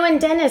 Well,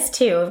 and Dennis,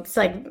 too. It's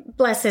like,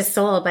 bless his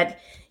soul, but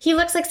he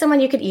looks like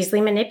someone you could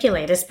easily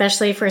manipulate,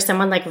 especially for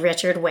someone like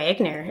Richard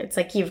Wagner. It's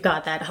like you've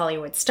got that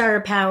Hollywood star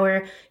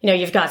power.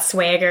 You've got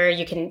swagger.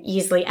 You can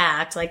easily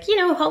act like,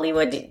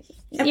 Hollywood.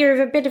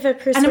 You're a bit of a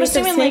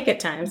persuasive snake at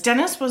times.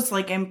 Dennis was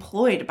like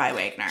employed by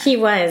Wagner. He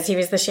was. He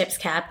was the ship's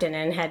captain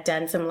and had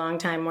done some long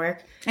time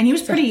work. And he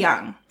was pretty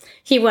young.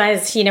 He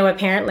was,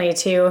 apparently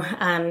too.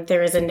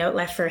 There was a note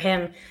left for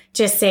him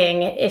just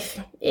saying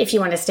if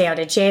you want to stay out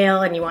of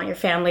jail and you want your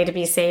family to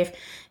be safe,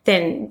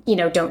 then,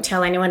 don't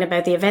tell anyone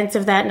about the events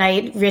of that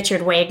night.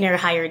 Richard Wagner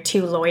hired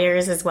 2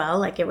 lawyers as well.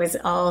 Like, it was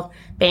all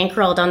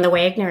bankrolled on the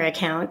Wagner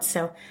account.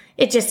 So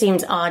it just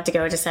seems odd to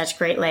go to such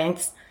great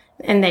lengths.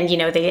 And then,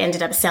 they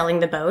ended up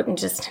selling the boat and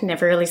just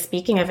never really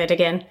speaking of it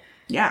again.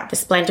 Yeah. The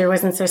splendor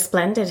wasn't so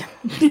splendid.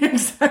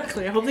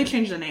 Exactly. I hope they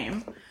change the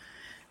name.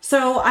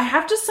 So I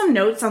have just some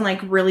notes on like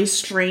really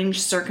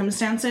strange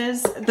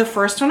circumstances. The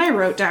first one I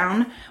wrote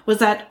down was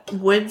that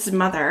Wood's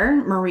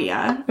mother,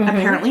 Maria,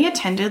 apparently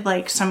attended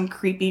like some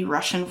creepy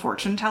Russian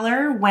fortune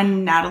teller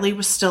when Natalie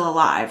was still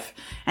alive.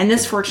 And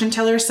this fortune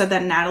teller said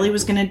that Natalie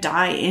was going to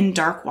die in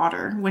dark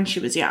water when she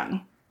was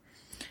young,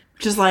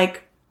 which is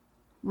like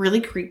really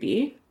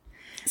creepy.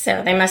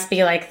 So they must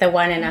be like the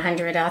 1 in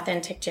 100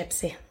 authentic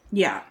gypsy.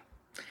 Yeah.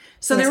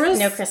 So there was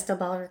no crystal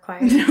ball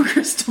required. No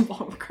crystal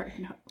ball required,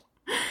 no.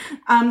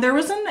 There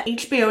was an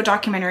HBO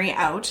documentary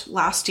out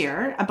last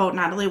year about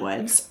Natalie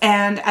Woods,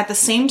 and at the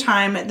same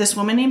time, this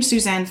woman named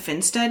Suzanne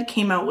Finstead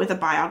came out with a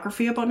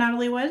biography about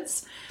Natalie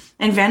Woods,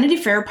 and Vanity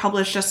Fair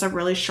published just a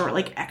really short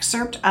like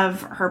excerpt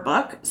of her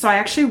book. So I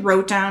actually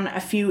wrote down a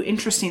few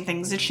interesting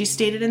things that she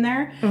stated in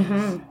there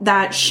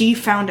that she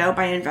found out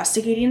by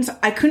investigating. So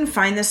I couldn't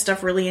find this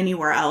stuff really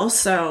anywhere else,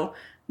 so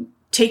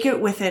take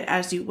it with it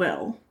as you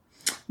will.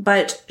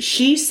 But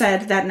she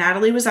said that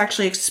Natalie was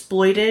actually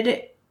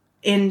exploited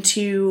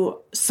into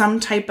some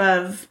type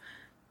of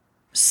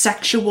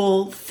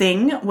sexual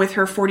thing with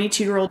her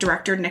 42-year-old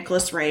director,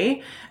 Nicholas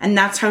Ray, and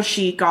that's how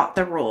she got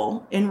the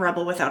role in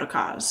Rebel Without a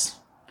Cause.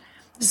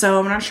 So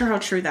I'm not sure how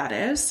true that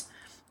is.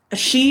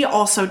 She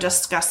also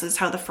discusses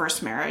how the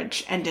first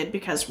marriage ended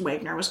because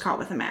Wagner was caught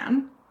with a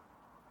man.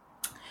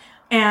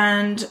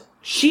 And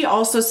she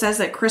also says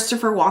that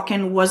Christopher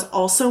Walken was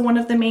also one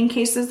of the main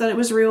cases that it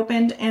was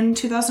reopened in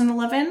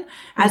 2011,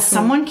 as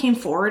someone came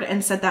forward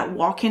and said that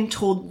Walken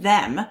told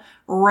them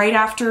right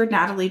after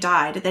Natalie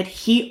died that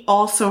he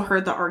also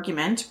heard the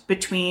argument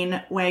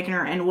between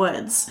Wagner and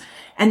Woods,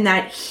 and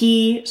that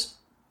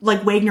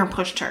Wagner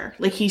pushed her.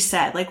 Like, he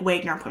said,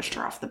 Wagner pushed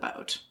her off the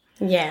boat.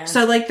 Yeah.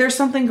 So, there's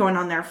something going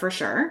on there for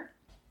sure.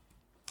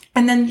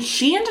 And then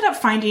she ended up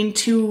finding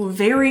two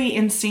very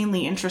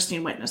insanely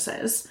interesting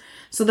witnesses.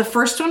 So the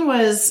first one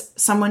was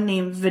someone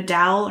named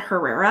Vidal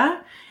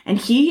Herrera, and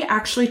he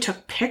actually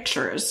took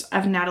pictures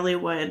of Natalie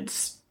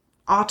Wood's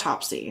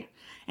autopsy.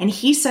 And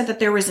he said that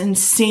there was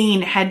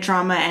insane head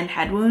trauma and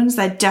head wounds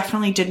that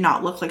definitely did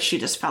not look like she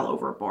just fell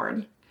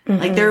overboard.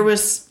 Mm-hmm. There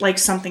was,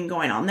 something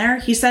going on there.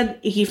 He said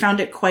he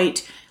found it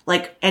quite,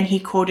 and he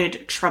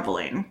quoted,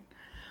 troubling.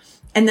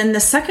 And then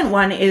the second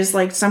one is,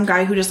 some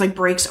guy who just,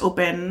 breaks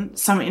open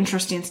some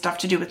interesting stuff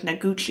to do with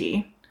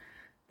Noguchi.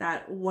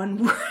 That one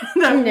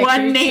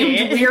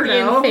named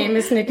weirdo. The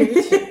famous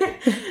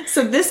Noguchi.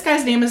 So this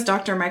guy's name is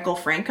Dr. Michael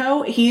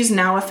Franco. He's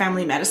now a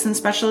family medicine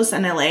specialist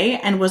in LA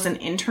and was an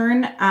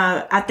intern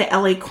at the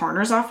LA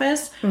coroner's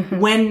office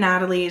when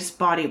Natalie's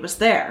body was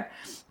there.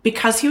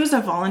 Because he was a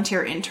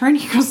volunteer intern,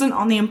 he wasn't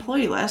on the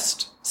employee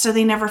list. So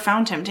they never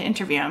found him to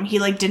interview him. He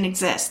didn't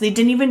exist. They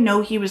didn't even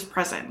know he was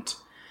present.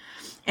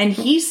 And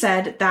he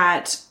said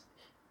that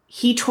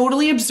he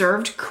totally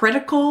observed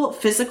critical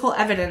physical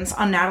evidence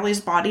on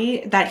Natalie's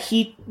body that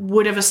he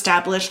would have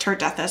established her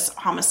death as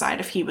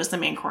homicide if he was the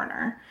main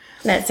coroner.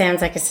 That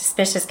sounds like a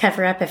suspicious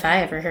cover-up if I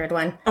ever heard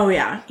one. Oh,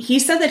 yeah. He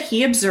said that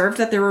he observed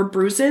that there were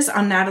bruises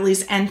on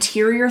Natalie's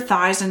anterior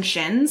thighs and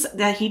shins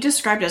that he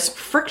described as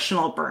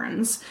frictional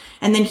burns.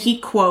 And then he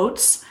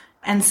quotes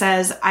and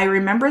says, "I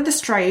remember the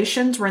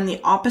striations were in the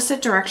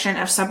opposite direction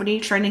of somebody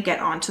trying to get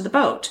onto the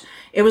boat.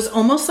 It was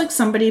almost like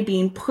somebody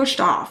being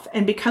pushed off,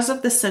 and because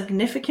of the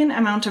significant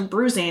amount of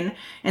bruising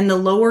in the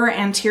lower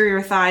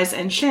anterior thighs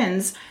and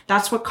shins,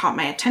 that's what caught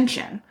my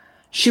attention.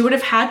 She would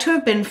have had to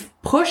have been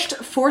pushed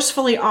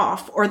forcefully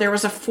off, or there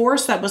was a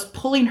force that was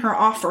pulling her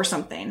off or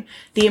something.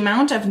 The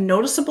amount of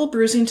noticeable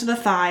bruising to the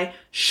thigh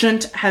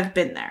shouldn't have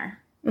been there."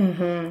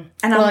 Mm-hmm.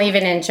 And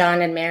even in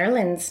John and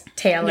Marilyn's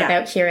tale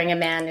about hearing a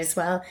man as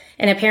well.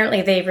 And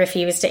apparently they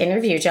refused to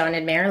interview John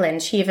and Marilyn.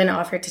 She even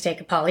offered to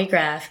take a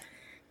polygraph.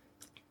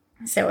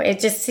 So it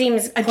just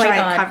seems quite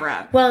odd.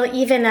 Cover-up. Well,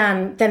 even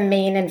the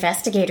main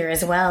investigator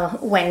as well,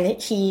 when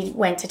he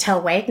went to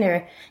tell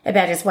Wagner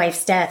about his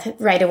wife's death,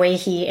 right away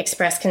he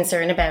expressed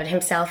concern about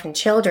himself and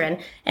children,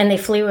 and they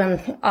flew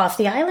him off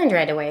the island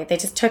right away. They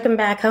just took him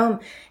back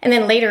home. And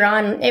then later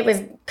on, it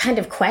was kind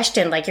of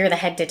questioned, you're the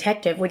head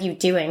detective, what are you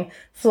doing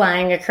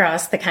flying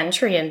across the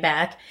country and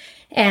back?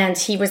 And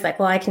he was like,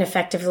 well, I can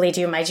effectively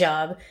do my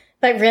job.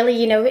 But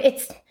really,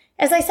 it's...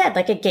 As I said,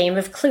 a game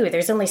of Clue,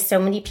 there's only so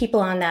many people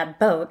on that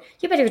boat.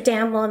 You better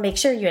damn well make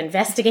sure you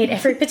investigate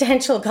every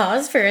potential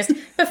cause first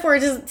before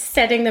just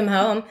sending them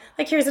home.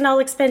 Here's an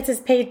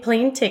all-expenses-paid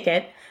plane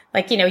ticket.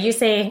 You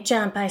say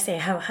jump, I say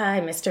how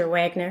high, Mr.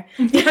 Wagner.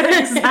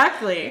 Yeah,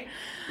 exactly.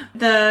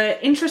 The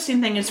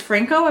interesting thing is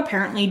Franco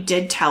apparently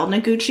did tell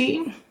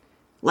Noguchi,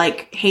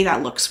 hey,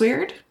 that looks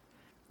weird.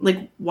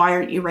 Why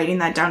aren't you writing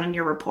that down in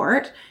your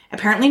report?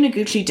 Apparently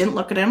Noguchi didn't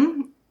look at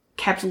him,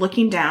 kept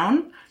looking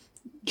down,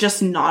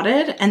 just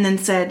nodded, and then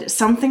said,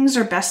 "Some things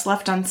are best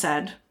left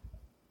unsaid."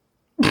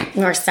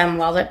 Or some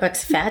wallet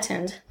books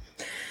fattened.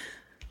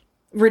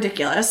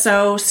 Ridiculous.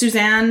 So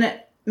Suzanne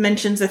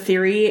mentions a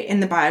theory in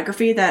the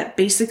biography that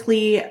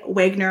basically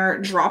Wagner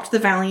dropped the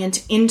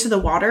Valiant into the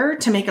water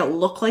to make it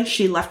look like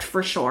she left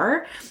for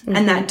shore. Mm-hmm.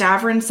 And that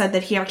Davern said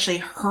that he actually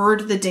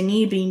heard the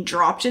dinghy being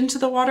dropped into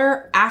the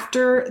water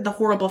after the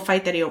horrible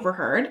fight that he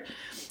overheard.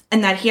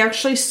 And that he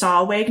actually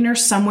saw Wagner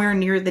somewhere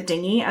near the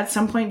dinghy at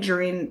some point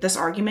during this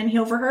argument he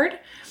overheard.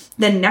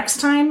 Then next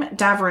time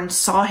Davern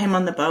saw him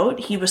on the boat,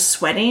 he was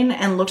sweating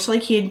and looked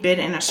like he had been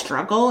in a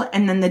struggle,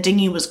 and then the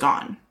dinghy was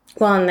gone.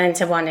 Well, and then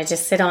to want to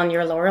just sit on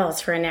your laurels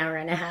for an hour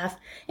and a half.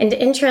 And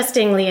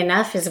interestingly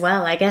enough as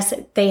well, I guess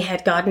they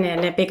had gotten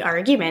in a big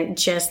argument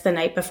just the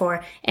night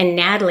before, and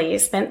Natalie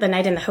spent the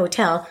night in the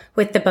hotel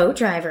with the boat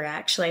driver,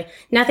 actually.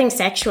 Nothing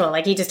sexual,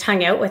 he just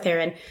hung out with her,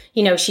 and,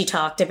 she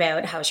talked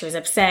about how she was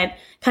upset,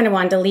 kind of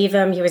wanted to leave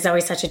him. He was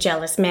always such a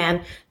jealous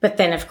man. But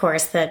then, of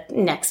course, the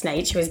next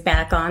night she was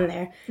back on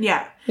there.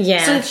 Yeah.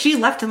 Yeah. So she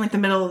left in the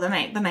middle of the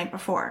night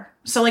before.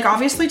 So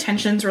obviously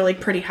tensions were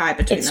pretty high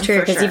between them. It's true,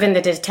 because even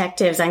the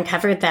detectives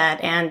uncovered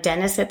that, and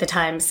Dennis at the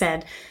time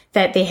said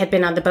that they had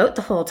been on the boat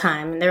the whole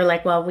time. And they're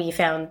like, well, we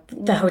found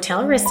the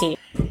hotel receipt.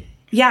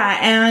 Yeah,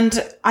 and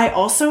I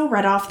also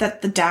read off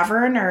that the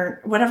Davern, or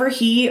whatever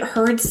he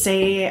heard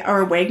say,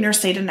 or Wagner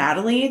say to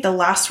Natalie, the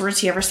last words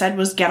he ever said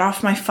was, "Get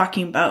off my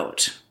fucking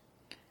boat."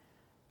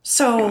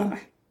 So...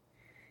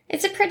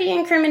 It's a pretty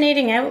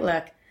incriminating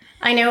outlook.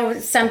 I know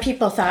some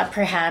people thought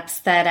perhaps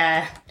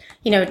that,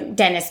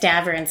 Dennis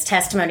Davern's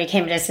testimony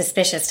came at a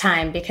suspicious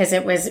time because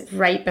it was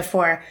right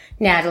before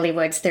Natalie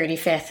Wood's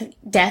 35th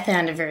death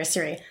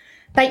anniversary.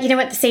 But,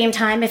 at the same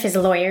time, if his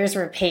lawyers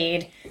were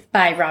paid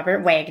by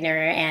Robert Wagner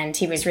and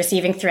he was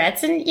receiving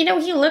threats, and,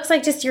 he looks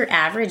like just your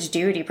average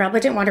dude, he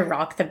probably didn't want to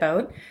rock the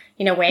boat.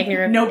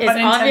 Wagner no is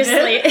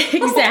obviously,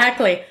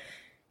 exactly,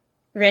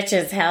 rich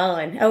as hell.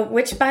 And,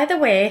 which, by the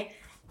way,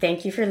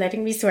 thank you for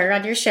letting me swear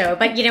on your show.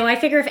 But, I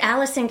figure if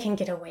Allison can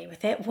get away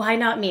with it, why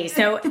not me?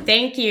 So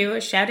thank you.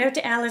 Shout out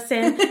to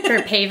Allison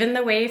for paving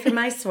the way for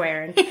my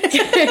swearing.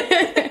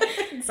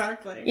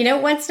 Exactly.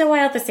 Once in a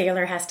while the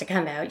sailor has to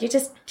come out. You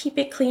just keep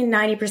it clean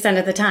 90%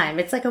 of the time.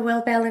 It's like a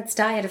well-balanced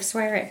diet of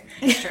swearing.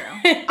 It's true.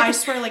 I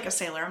swear like a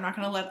sailor. I'm not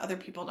going to let other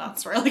people not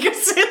swear like a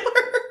sailor.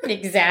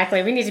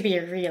 Exactly. We need to be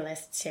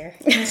realists here.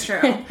 It's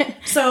true.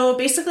 So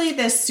basically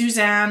this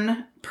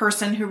Suzanne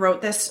person who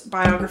wrote this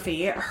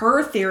biography,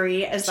 her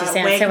theory is that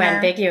Wagner... She sounds so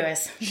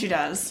ambiguous. She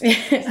does.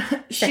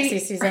 Sexy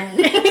Suzanne.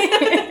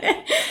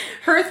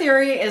 Her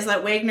theory is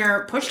that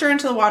Wagner pushed her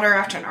into the water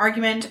after an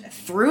argument,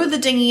 threw the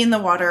dinghy in the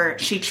water.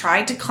 She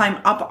tried to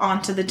climb up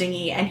onto the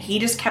dinghy, and he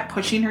just kept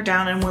pushing her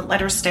down and wouldn't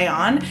let her stay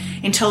on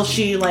until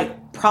she,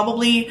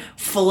 probably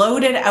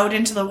floated out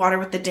into the water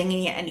with the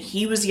dinghy, and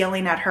he was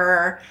yelling at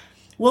her,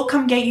 "We'll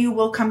come get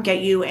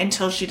you,"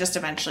 until she just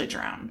eventually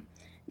drowned.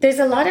 There's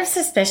a lot of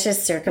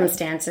suspicious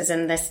circumstances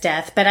in this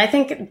death, but I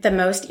think the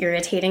most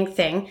irritating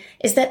thing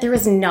is that there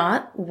was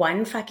not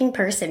one fucking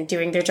person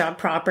doing their job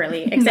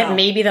properly, except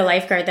maybe the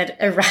lifeguard that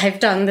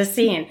arrived on the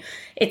scene.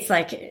 It's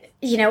like,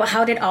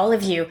 how did all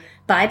of you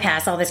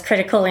bypass all this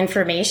critical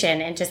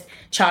information and just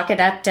chalk it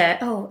up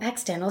to,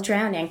 accidental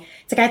drowning?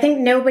 It's like, I think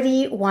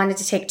nobody wanted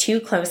to take too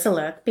close a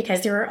look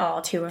because they were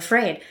all too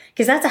afraid,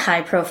 because that's a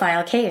high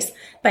profile case.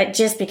 But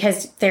just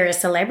because they're a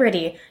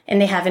celebrity and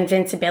they have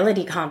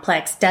invincibility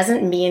complex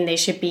doesn't mean they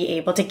should be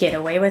able to get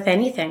away with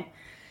anything.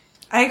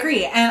 I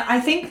agree. And I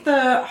think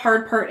the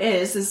hard part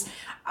is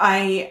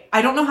I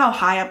don't know how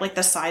high up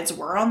the sides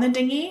were on the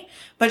dinghy,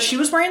 but she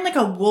was wearing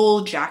a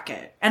wool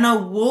jacket, and a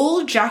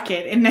wool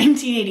jacket in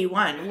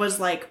 1981 was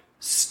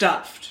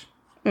stuffed.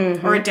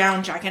 Mm-hmm. Or a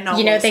down jacket. No,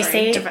 they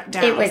say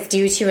it was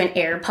due to an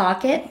air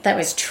pocket that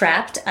was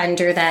trapped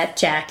under that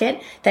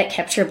jacket that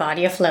kept her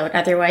body afloat.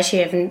 Otherwise, she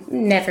had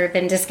never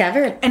been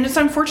discovered. And it's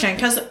unfortunate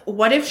because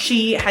what if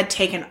she had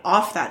taken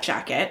off that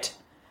jacket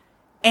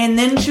and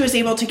then she was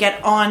able to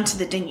get onto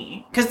the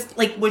dinghy? Because,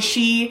 was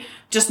she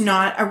just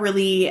not a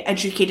really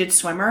educated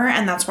swimmer,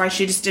 and that's why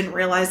she just didn't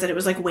realize that it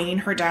was, weighing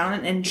her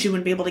down and she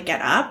wouldn't be able to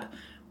get up?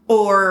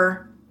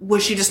 Or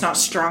was she just not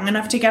strong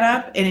enough to get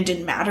up, and it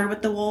didn't matter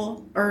with the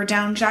wool or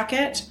down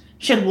jacket?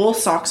 She had wool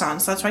socks on,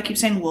 so that's why I keep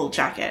saying wool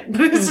jacket.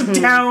 But it's a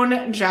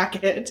down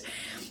jacket.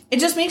 It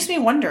just makes me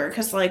wonder,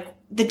 because,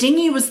 the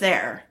dinghy was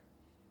there.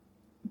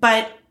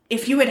 But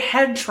if you had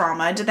head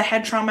trauma, did the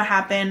head trauma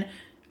happen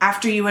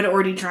after you had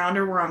already drowned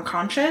or were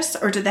unconscious?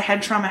 Or did the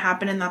head trauma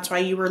happen and that's why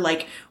you were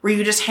were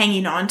you just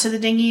hanging on to the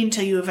dinghy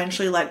until you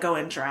eventually let go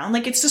and drown?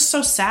 It's just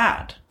so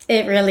sad.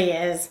 It really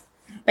is.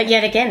 But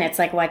yet again, it's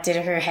what did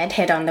her head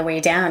hit on the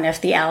way down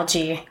if the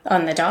algae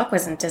on the dock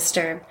wasn't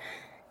disturbed?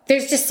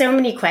 There's just so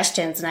many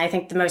questions, and I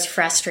think the most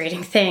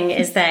frustrating thing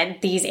is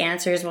that these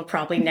answers will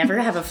probably never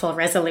have a full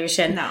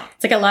resolution. No.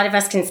 It's a lot of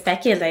us can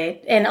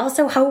speculate, and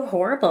also how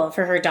horrible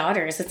for her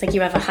daughters. It's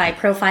you have a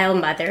high-profile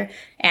mother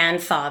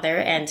and father,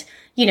 and,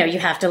 you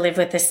have to live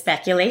with this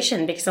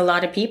speculation because a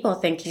lot of people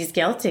think he's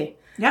guilty.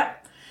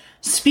 Yep.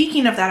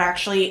 Speaking of that,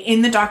 actually,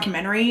 in the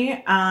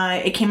documentary,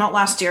 it came out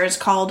last year. It's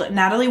called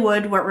Natalie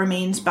Wood, What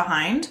Remains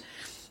Behind.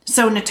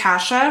 So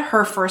Natasha,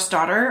 her first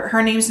daughter,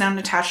 her name's now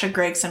Natasha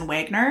Gregson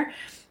Wagner.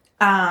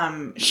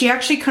 She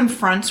actually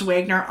confronts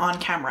Wagner on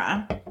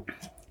camera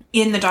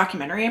in the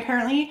documentary,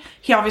 apparently.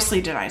 He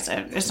obviously denies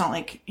it. It's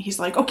not he's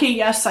okay,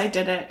 yes, I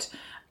did it.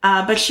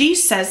 But she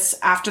says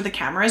after the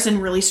cameras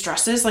and really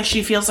stresses,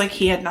 she feels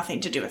he had nothing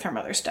to do with her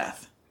mother's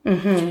death.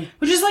 Mm-hmm.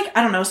 Which is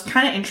I don't know, it's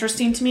kind of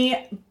interesting to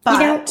me.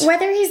 But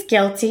whether he's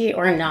guilty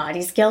or not,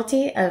 he's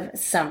guilty of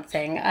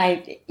something.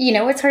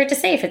 It's hard to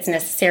say if it's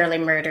necessarily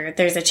murder.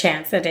 There's a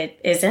chance that it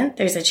isn't.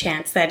 There's a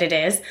chance that it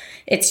is.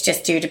 It's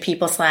just due to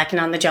people slacking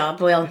on the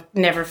job. We'll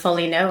never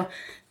fully know.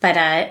 But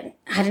I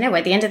don't know.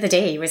 At the end of the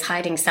day, he was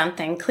hiding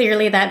something.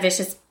 Clearly, that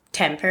vicious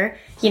temper.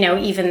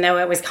 Even though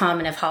it was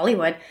common of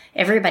Hollywood,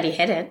 everybody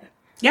hid it.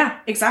 Yeah,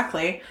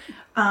 exactly.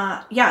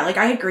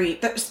 I agree.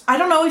 I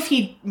don't know if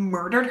he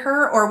murdered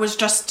her or was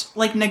just,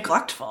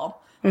 neglectful.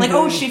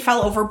 She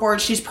fell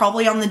overboard. She's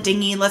probably on the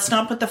dinghy. Let's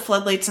not put the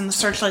floodlights and the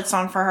searchlights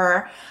on for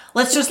her.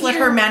 Let's just let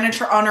her manage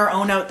her on her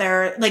own out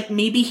there.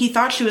 Maybe he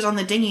thought she was on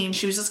the dinghy and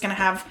she was just going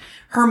to have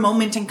her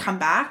moment and come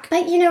back.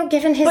 But,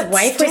 given his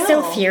wife was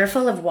so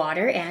fearful of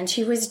water and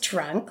she was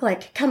drunk,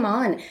 come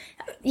on.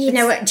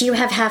 Do you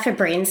have half a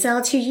brain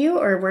cell to you,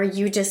 or were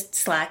you just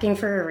slacking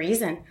for a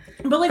reason?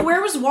 But,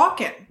 where was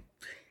Walken?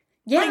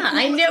 Yeah,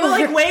 I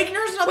know.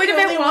 Wagner's not the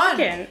only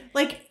one.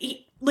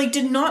 like,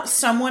 did not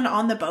someone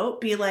on the boat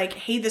be like,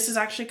 hey, this is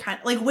actually kind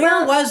of, like,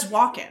 where was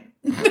Walken?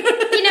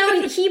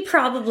 He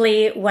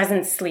probably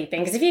wasn't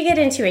sleeping. Because if you get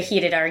into a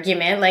heated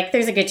argument, like,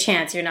 there's a good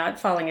chance you're not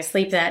falling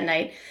asleep that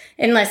night.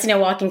 Unless,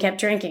 Walken kept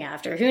drinking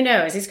after. Who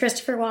knows? He's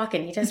Christopher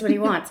Walken. He does what he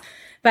wants.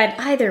 But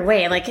either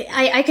way, like,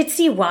 I could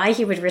see why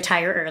he would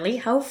retire early.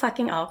 How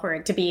fucking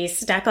awkward to be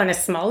stuck on a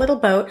small little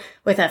boat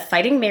with a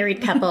fighting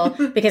married couple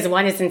because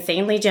one is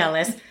insanely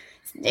jealous.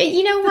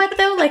 You know what,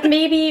 though? Like,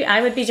 maybe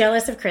I would be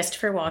jealous of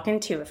Christopher Walken,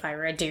 too, if I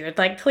were a dude.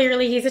 Like,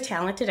 clearly he's a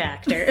talented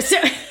actor. So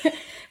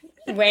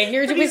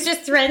Wagner was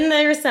just threatening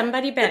there was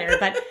somebody better.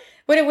 But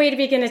what a way to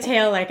begin a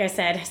tale, like I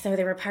said. So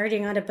they were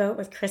partying on a boat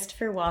with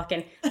Christopher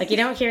Walken. Like, you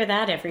don't hear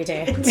that every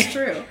day. It's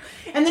true.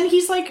 And then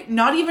he's, like,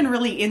 not even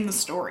really in the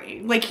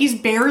story. Like, he's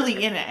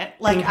barely in it,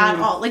 like, at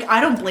all. Like, I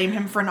don't blame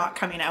him for not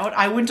coming out.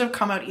 I wouldn't have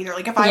come out either.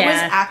 Like, if I was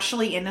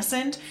actually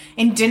innocent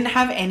and didn't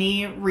have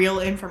any real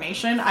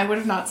information, I would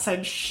have not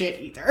said shit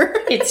either.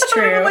 It's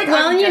true. Like,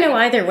 well,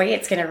 either way,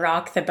 it's going to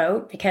rock the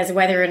boat, because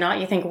whether or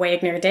not you think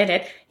Wagner did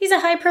it, he's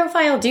a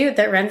high-profile dude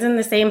that runs in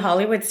the same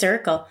Hollywood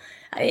circle.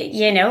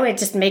 It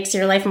just makes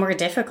your life more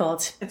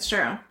difficult. It's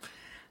true.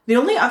 The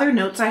only other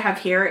notes I have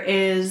here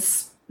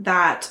is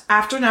that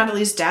after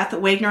Natalie's death,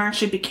 Wagner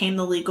actually became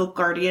the legal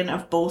guardian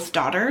of both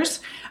daughters.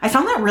 I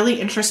found that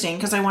really interesting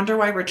because I wonder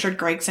why Richard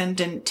Gregson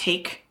didn't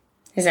take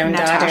his own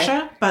Natasha,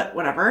 daughter. But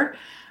whatever.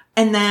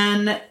 And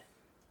then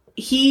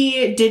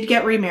he did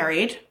get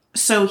remarried.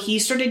 So he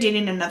started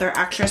dating another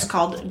actress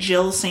called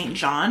Jill St.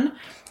 John.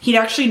 He'd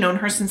actually known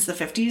her since the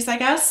 50s, I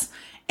guess.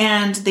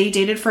 And they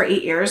dated for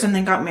 8 years and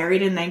then got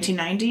married in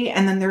 1990.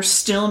 And then they're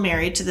still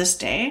married to this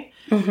day.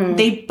 Mm-hmm.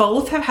 They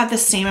both have had the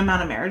same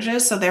amount of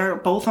marriages. So they're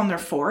both on their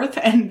fourth.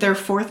 And their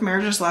fourth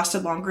marriages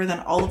lasted longer than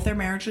all of their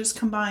marriages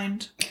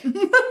combined.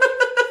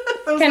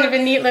 Kind of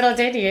a neat little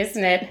ditty,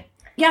 isn't it?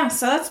 Yeah,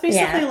 so that's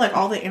basically like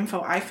all the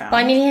info I found.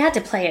 Well, I mean, he had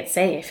to play it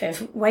safe.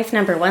 If wife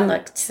number one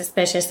looked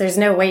suspicious, there's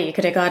no way you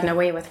could have gotten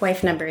away with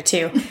wife number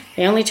two.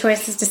 The only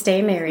choice is to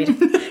stay married.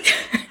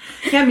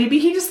 Yeah, maybe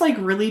he just like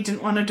really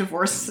didn't want to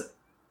divorce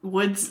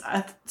Woods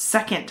a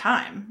second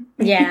time.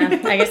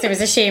 Yeah, I guess it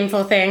was a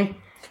shameful thing.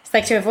 It's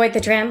like, to avoid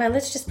the drama,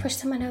 let's just push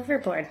someone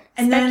overboard.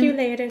 And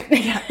speculated.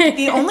 Yeah,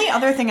 the only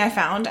other thing I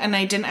found, and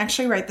I didn't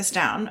actually write this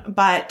down,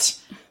 but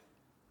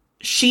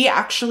she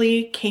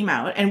actually came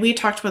out, and we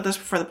talked about this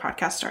before the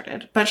podcast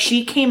started, but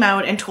she came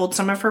out and told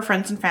some of her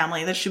friends and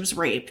family that she was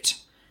raped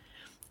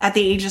at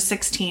the age of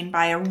 16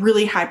 by a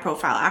really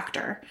high-profile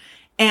actor.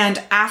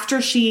 And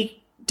after she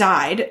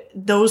died,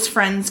 those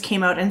friends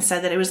came out and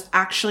said that it was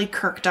actually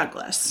Kirk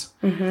Douglas.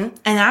 Mm-hmm.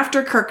 And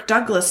after Kirk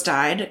Douglas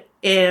died,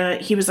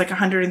 he was like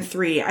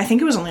 103. I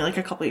think it was only like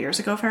a couple of years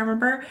ago, if I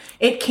remember.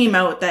 It came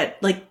out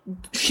that like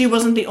she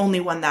wasn't the only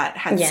one that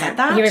had said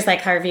that. He was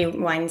like Harvey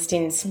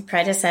Weinstein's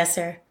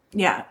predecessor.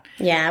 Yeah.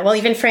 Yeah. Well,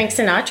 even Frank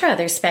Sinatra,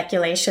 there's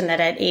speculation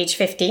that at age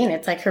 15,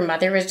 it's like her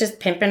mother was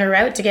just pimping her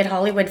out to get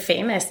Hollywood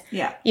famous.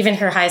 Yeah. Even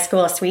her high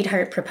school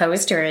sweetheart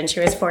proposed to her and she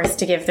was forced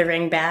to give the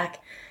ring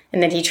back.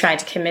 And then he tried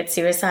to commit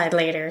suicide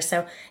later.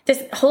 So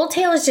this whole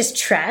tale is just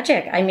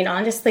tragic. I mean,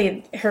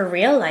 honestly, her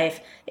real life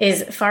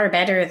is far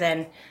better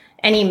than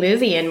any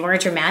movie and more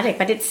dramatic.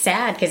 But it's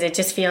sad because it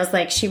just feels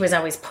like she was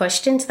always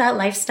pushed into that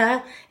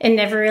lifestyle and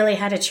never really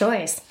had a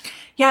choice.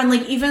 Yeah, and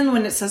like even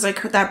when it says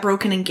like that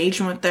broken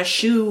engagement with the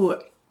shoe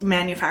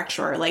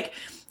manufacturer, like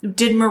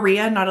did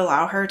Maria not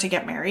allow her to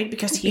get married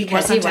because he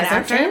wasn't an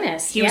actor?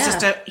 Famous. He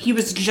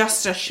was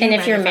just a shoe manufacturer. And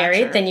if you're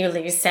married, then you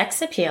lose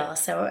sex appeal.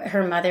 So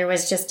her mother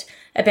was just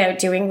about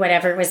doing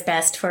whatever was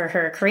best for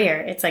her career.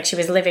 It's like she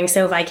was living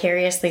so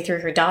vicariously through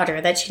her daughter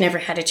that she never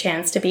had a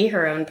chance to be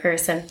her own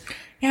person.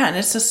 Yeah, and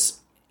it's just,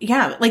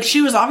 yeah, like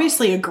she was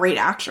obviously a great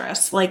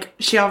actress. Like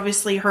she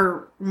obviously,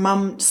 her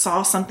mom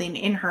saw something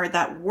in her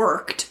that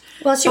worked.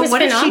 Well, she was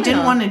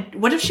phenomenal.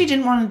 What if she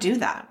didn't want to do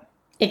that?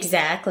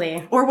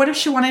 Exactly. Or what if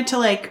she wanted to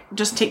like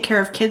just take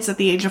care of kids at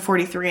the age of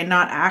 43 and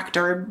not act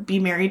or be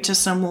married to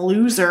some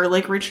loser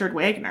like Richard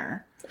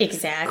Wagner?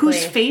 Exactly.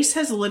 Whose face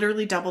has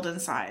literally doubled in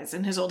size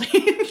in his old age.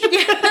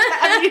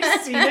 Have you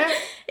seen it?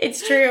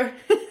 It's true.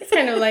 It's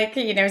kind of like,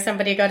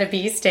 somebody got a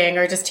bee sting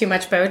or just too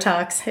much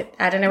Botox.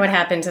 I don't know what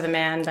happened to the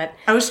man, but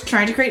I was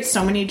trying to create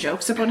so many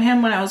jokes about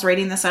him when I was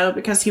writing this out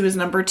because he was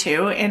number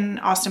 2 in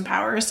Austin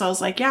Powers. So I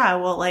was like, yeah,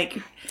 well, like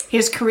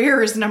his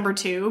career is number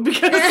 2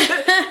 because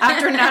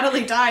after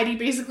Natalie died, he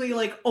basically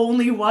like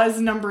only was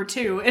number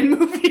 2 in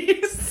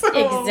movies.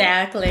 So.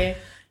 Exactly.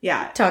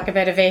 Yeah. Talk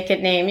about a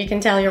vacant name. You can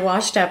tell you're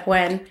washed up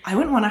when. I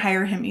wouldn't want to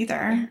hire him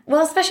either.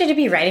 Well, especially to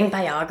be writing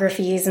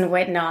biographies and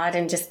whatnot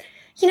and just,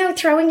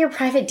 throwing your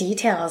private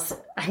details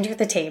under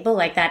the table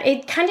like that.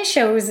 It kind of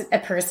shows a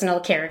personal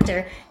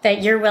character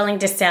that you're willing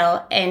to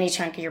sell any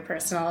chunk of your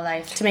personal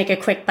life to make a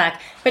quick buck,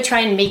 but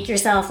try and make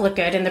yourself look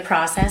good in the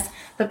process.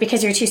 But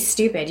because you're too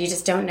stupid, you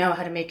just don't know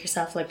how to make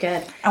yourself look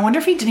good. I wonder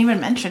if he didn't even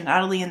mention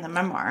Natalie in the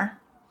memoir.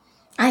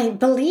 I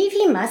believe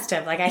he must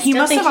have. Like, I He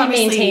still must think have he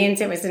obviously-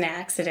 maintains it was an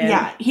accident.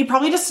 Yeah, he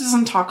probably just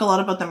doesn't talk a lot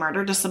about the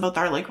murder, just about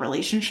their, like,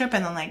 relationship,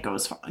 and then, like,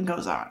 goes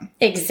on.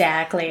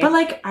 Exactly. But,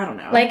 like, I don't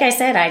know. Like I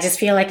said, I just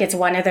feel like it's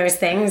one of those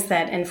things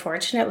that,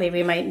 unfortunately,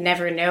 we might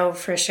never know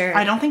for sure.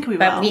 I don't think we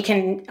But will. we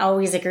can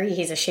always agree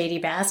he's a shady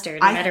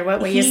bastard, no matter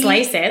what way you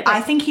slice it.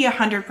 I think he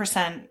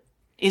 100%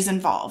 is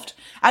involved.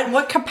 At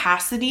what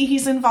capacity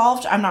he's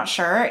involved, I'm not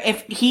sure.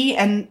 If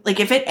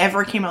it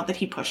ever came out that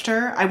he pushed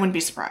her, I wouldn't be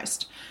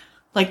surprised.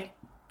 Like,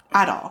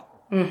 at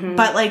all. Mm-hmm.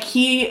 But, like,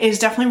 he is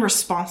definitely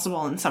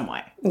responsible in some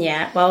way.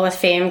 Yeah, well, with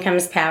fame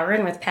comes power,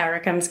 and with power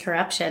comes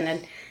corruption.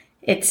 And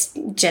it's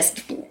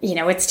just,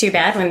 it's too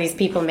bad when these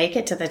people make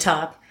it to the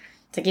top.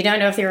 It's like, you don't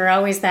know if they were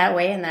always that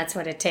way and that's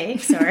what it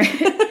takes, or,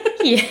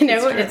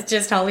 it's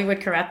just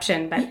Hollywood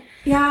corruption. But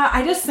Yeah,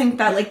 I just think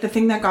that, like, the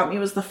thing that got me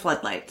was the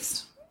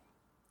floodlights.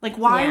 Like,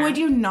 why would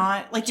you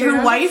not? Like, Turn your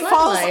on the wife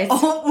falls floodlights.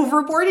 all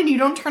overboard and you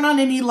don't turn on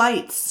any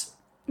lights.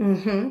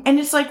 Mm-hmm. And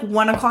it's, like,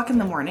 1 o'clock in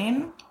the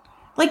morning.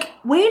 Like,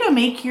 way to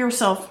make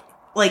yourself,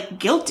 like,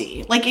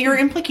 guilty. Like, you're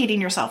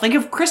implicating yourself. Like,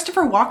 if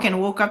Christopher Walken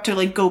woke up to,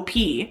 like, go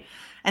pee,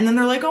 and then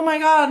they're like, oh my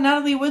god,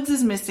 Natalie Woods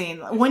is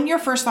missing. Wouldn't your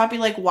first thought be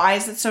like, why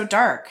is it so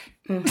dark?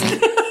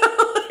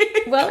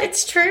 Mm-hmm. Well,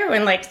 it's true.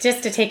 And, like,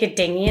 just to take a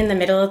dinghy in the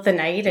middle of the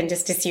night and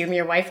just assume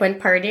your wife went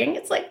partying,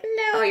 it's like,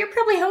 no, you're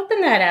probably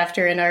hoping that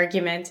after an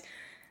argument.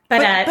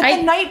 But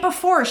the night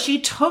before,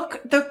 she took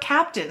the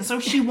captain,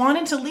 so she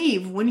wanted to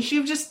leave. Wouldn't she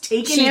have just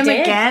taken him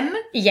did. again?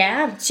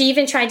 Yeah, she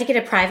even tried to get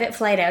a private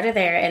flight out of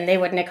there, and they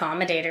wouldn't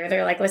accommodate her.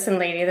 They're like, listen,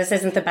 lady, this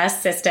isn't the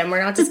best system.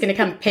 We're not just going to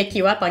come pick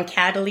you up on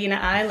Catalina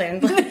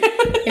Island.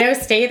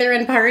 Stay there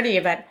and party.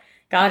 But,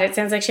 God, it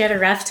sounds like she had a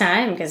rough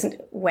time, because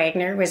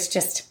Wagner was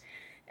just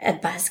a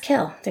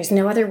buzzkill. There's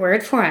no other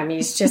word for him.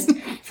 He's just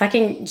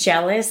fucking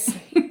jealous,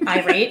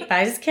 irate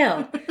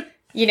buzzkill.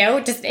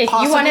 Just if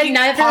you want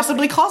another,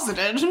 possibly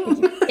closeted.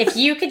 if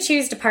you could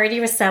choose to party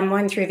with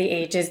someone through the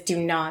ages, do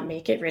not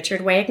make it Richard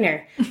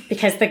Wagner,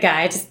 because the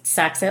guy just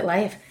sucks at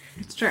life.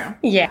 It's true.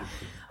 Yeah.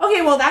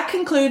 Okay, well, that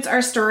concludes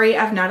our story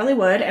of Natalie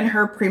Wood and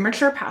her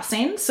premature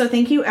passing. So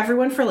thank you,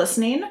 everyone, for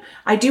listening.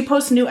 I do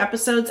post new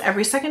episodes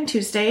every second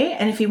Tuesday,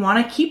 and if you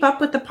want to keep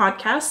up with the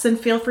podcast, then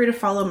feel free to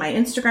follow my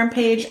Instagram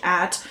page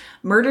at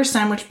Murder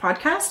Sandwich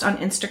Podcast on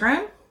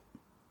Instagram.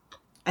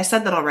 I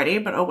said that already,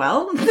 but oh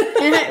well.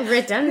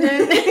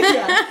 Redundant.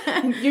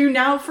 Yeah. You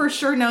now for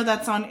sure know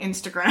that's on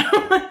Instagram.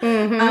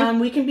 Mm-hmm.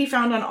 We can be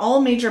found on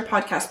all major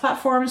podcast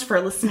platforms for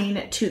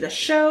listening to the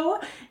show.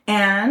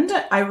 And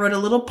I wrote a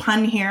little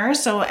pun here,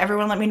 so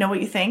everyone let me know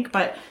what you think.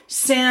 But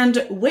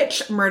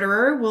Sandwich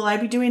Murderer will I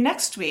be doing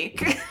next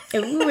week?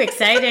 Ooh,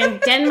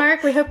 exciting.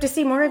 Denmark, we hope to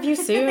see more of you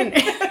soon.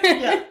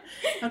 Yeah.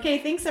 Okay,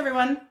 thanks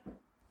everyone.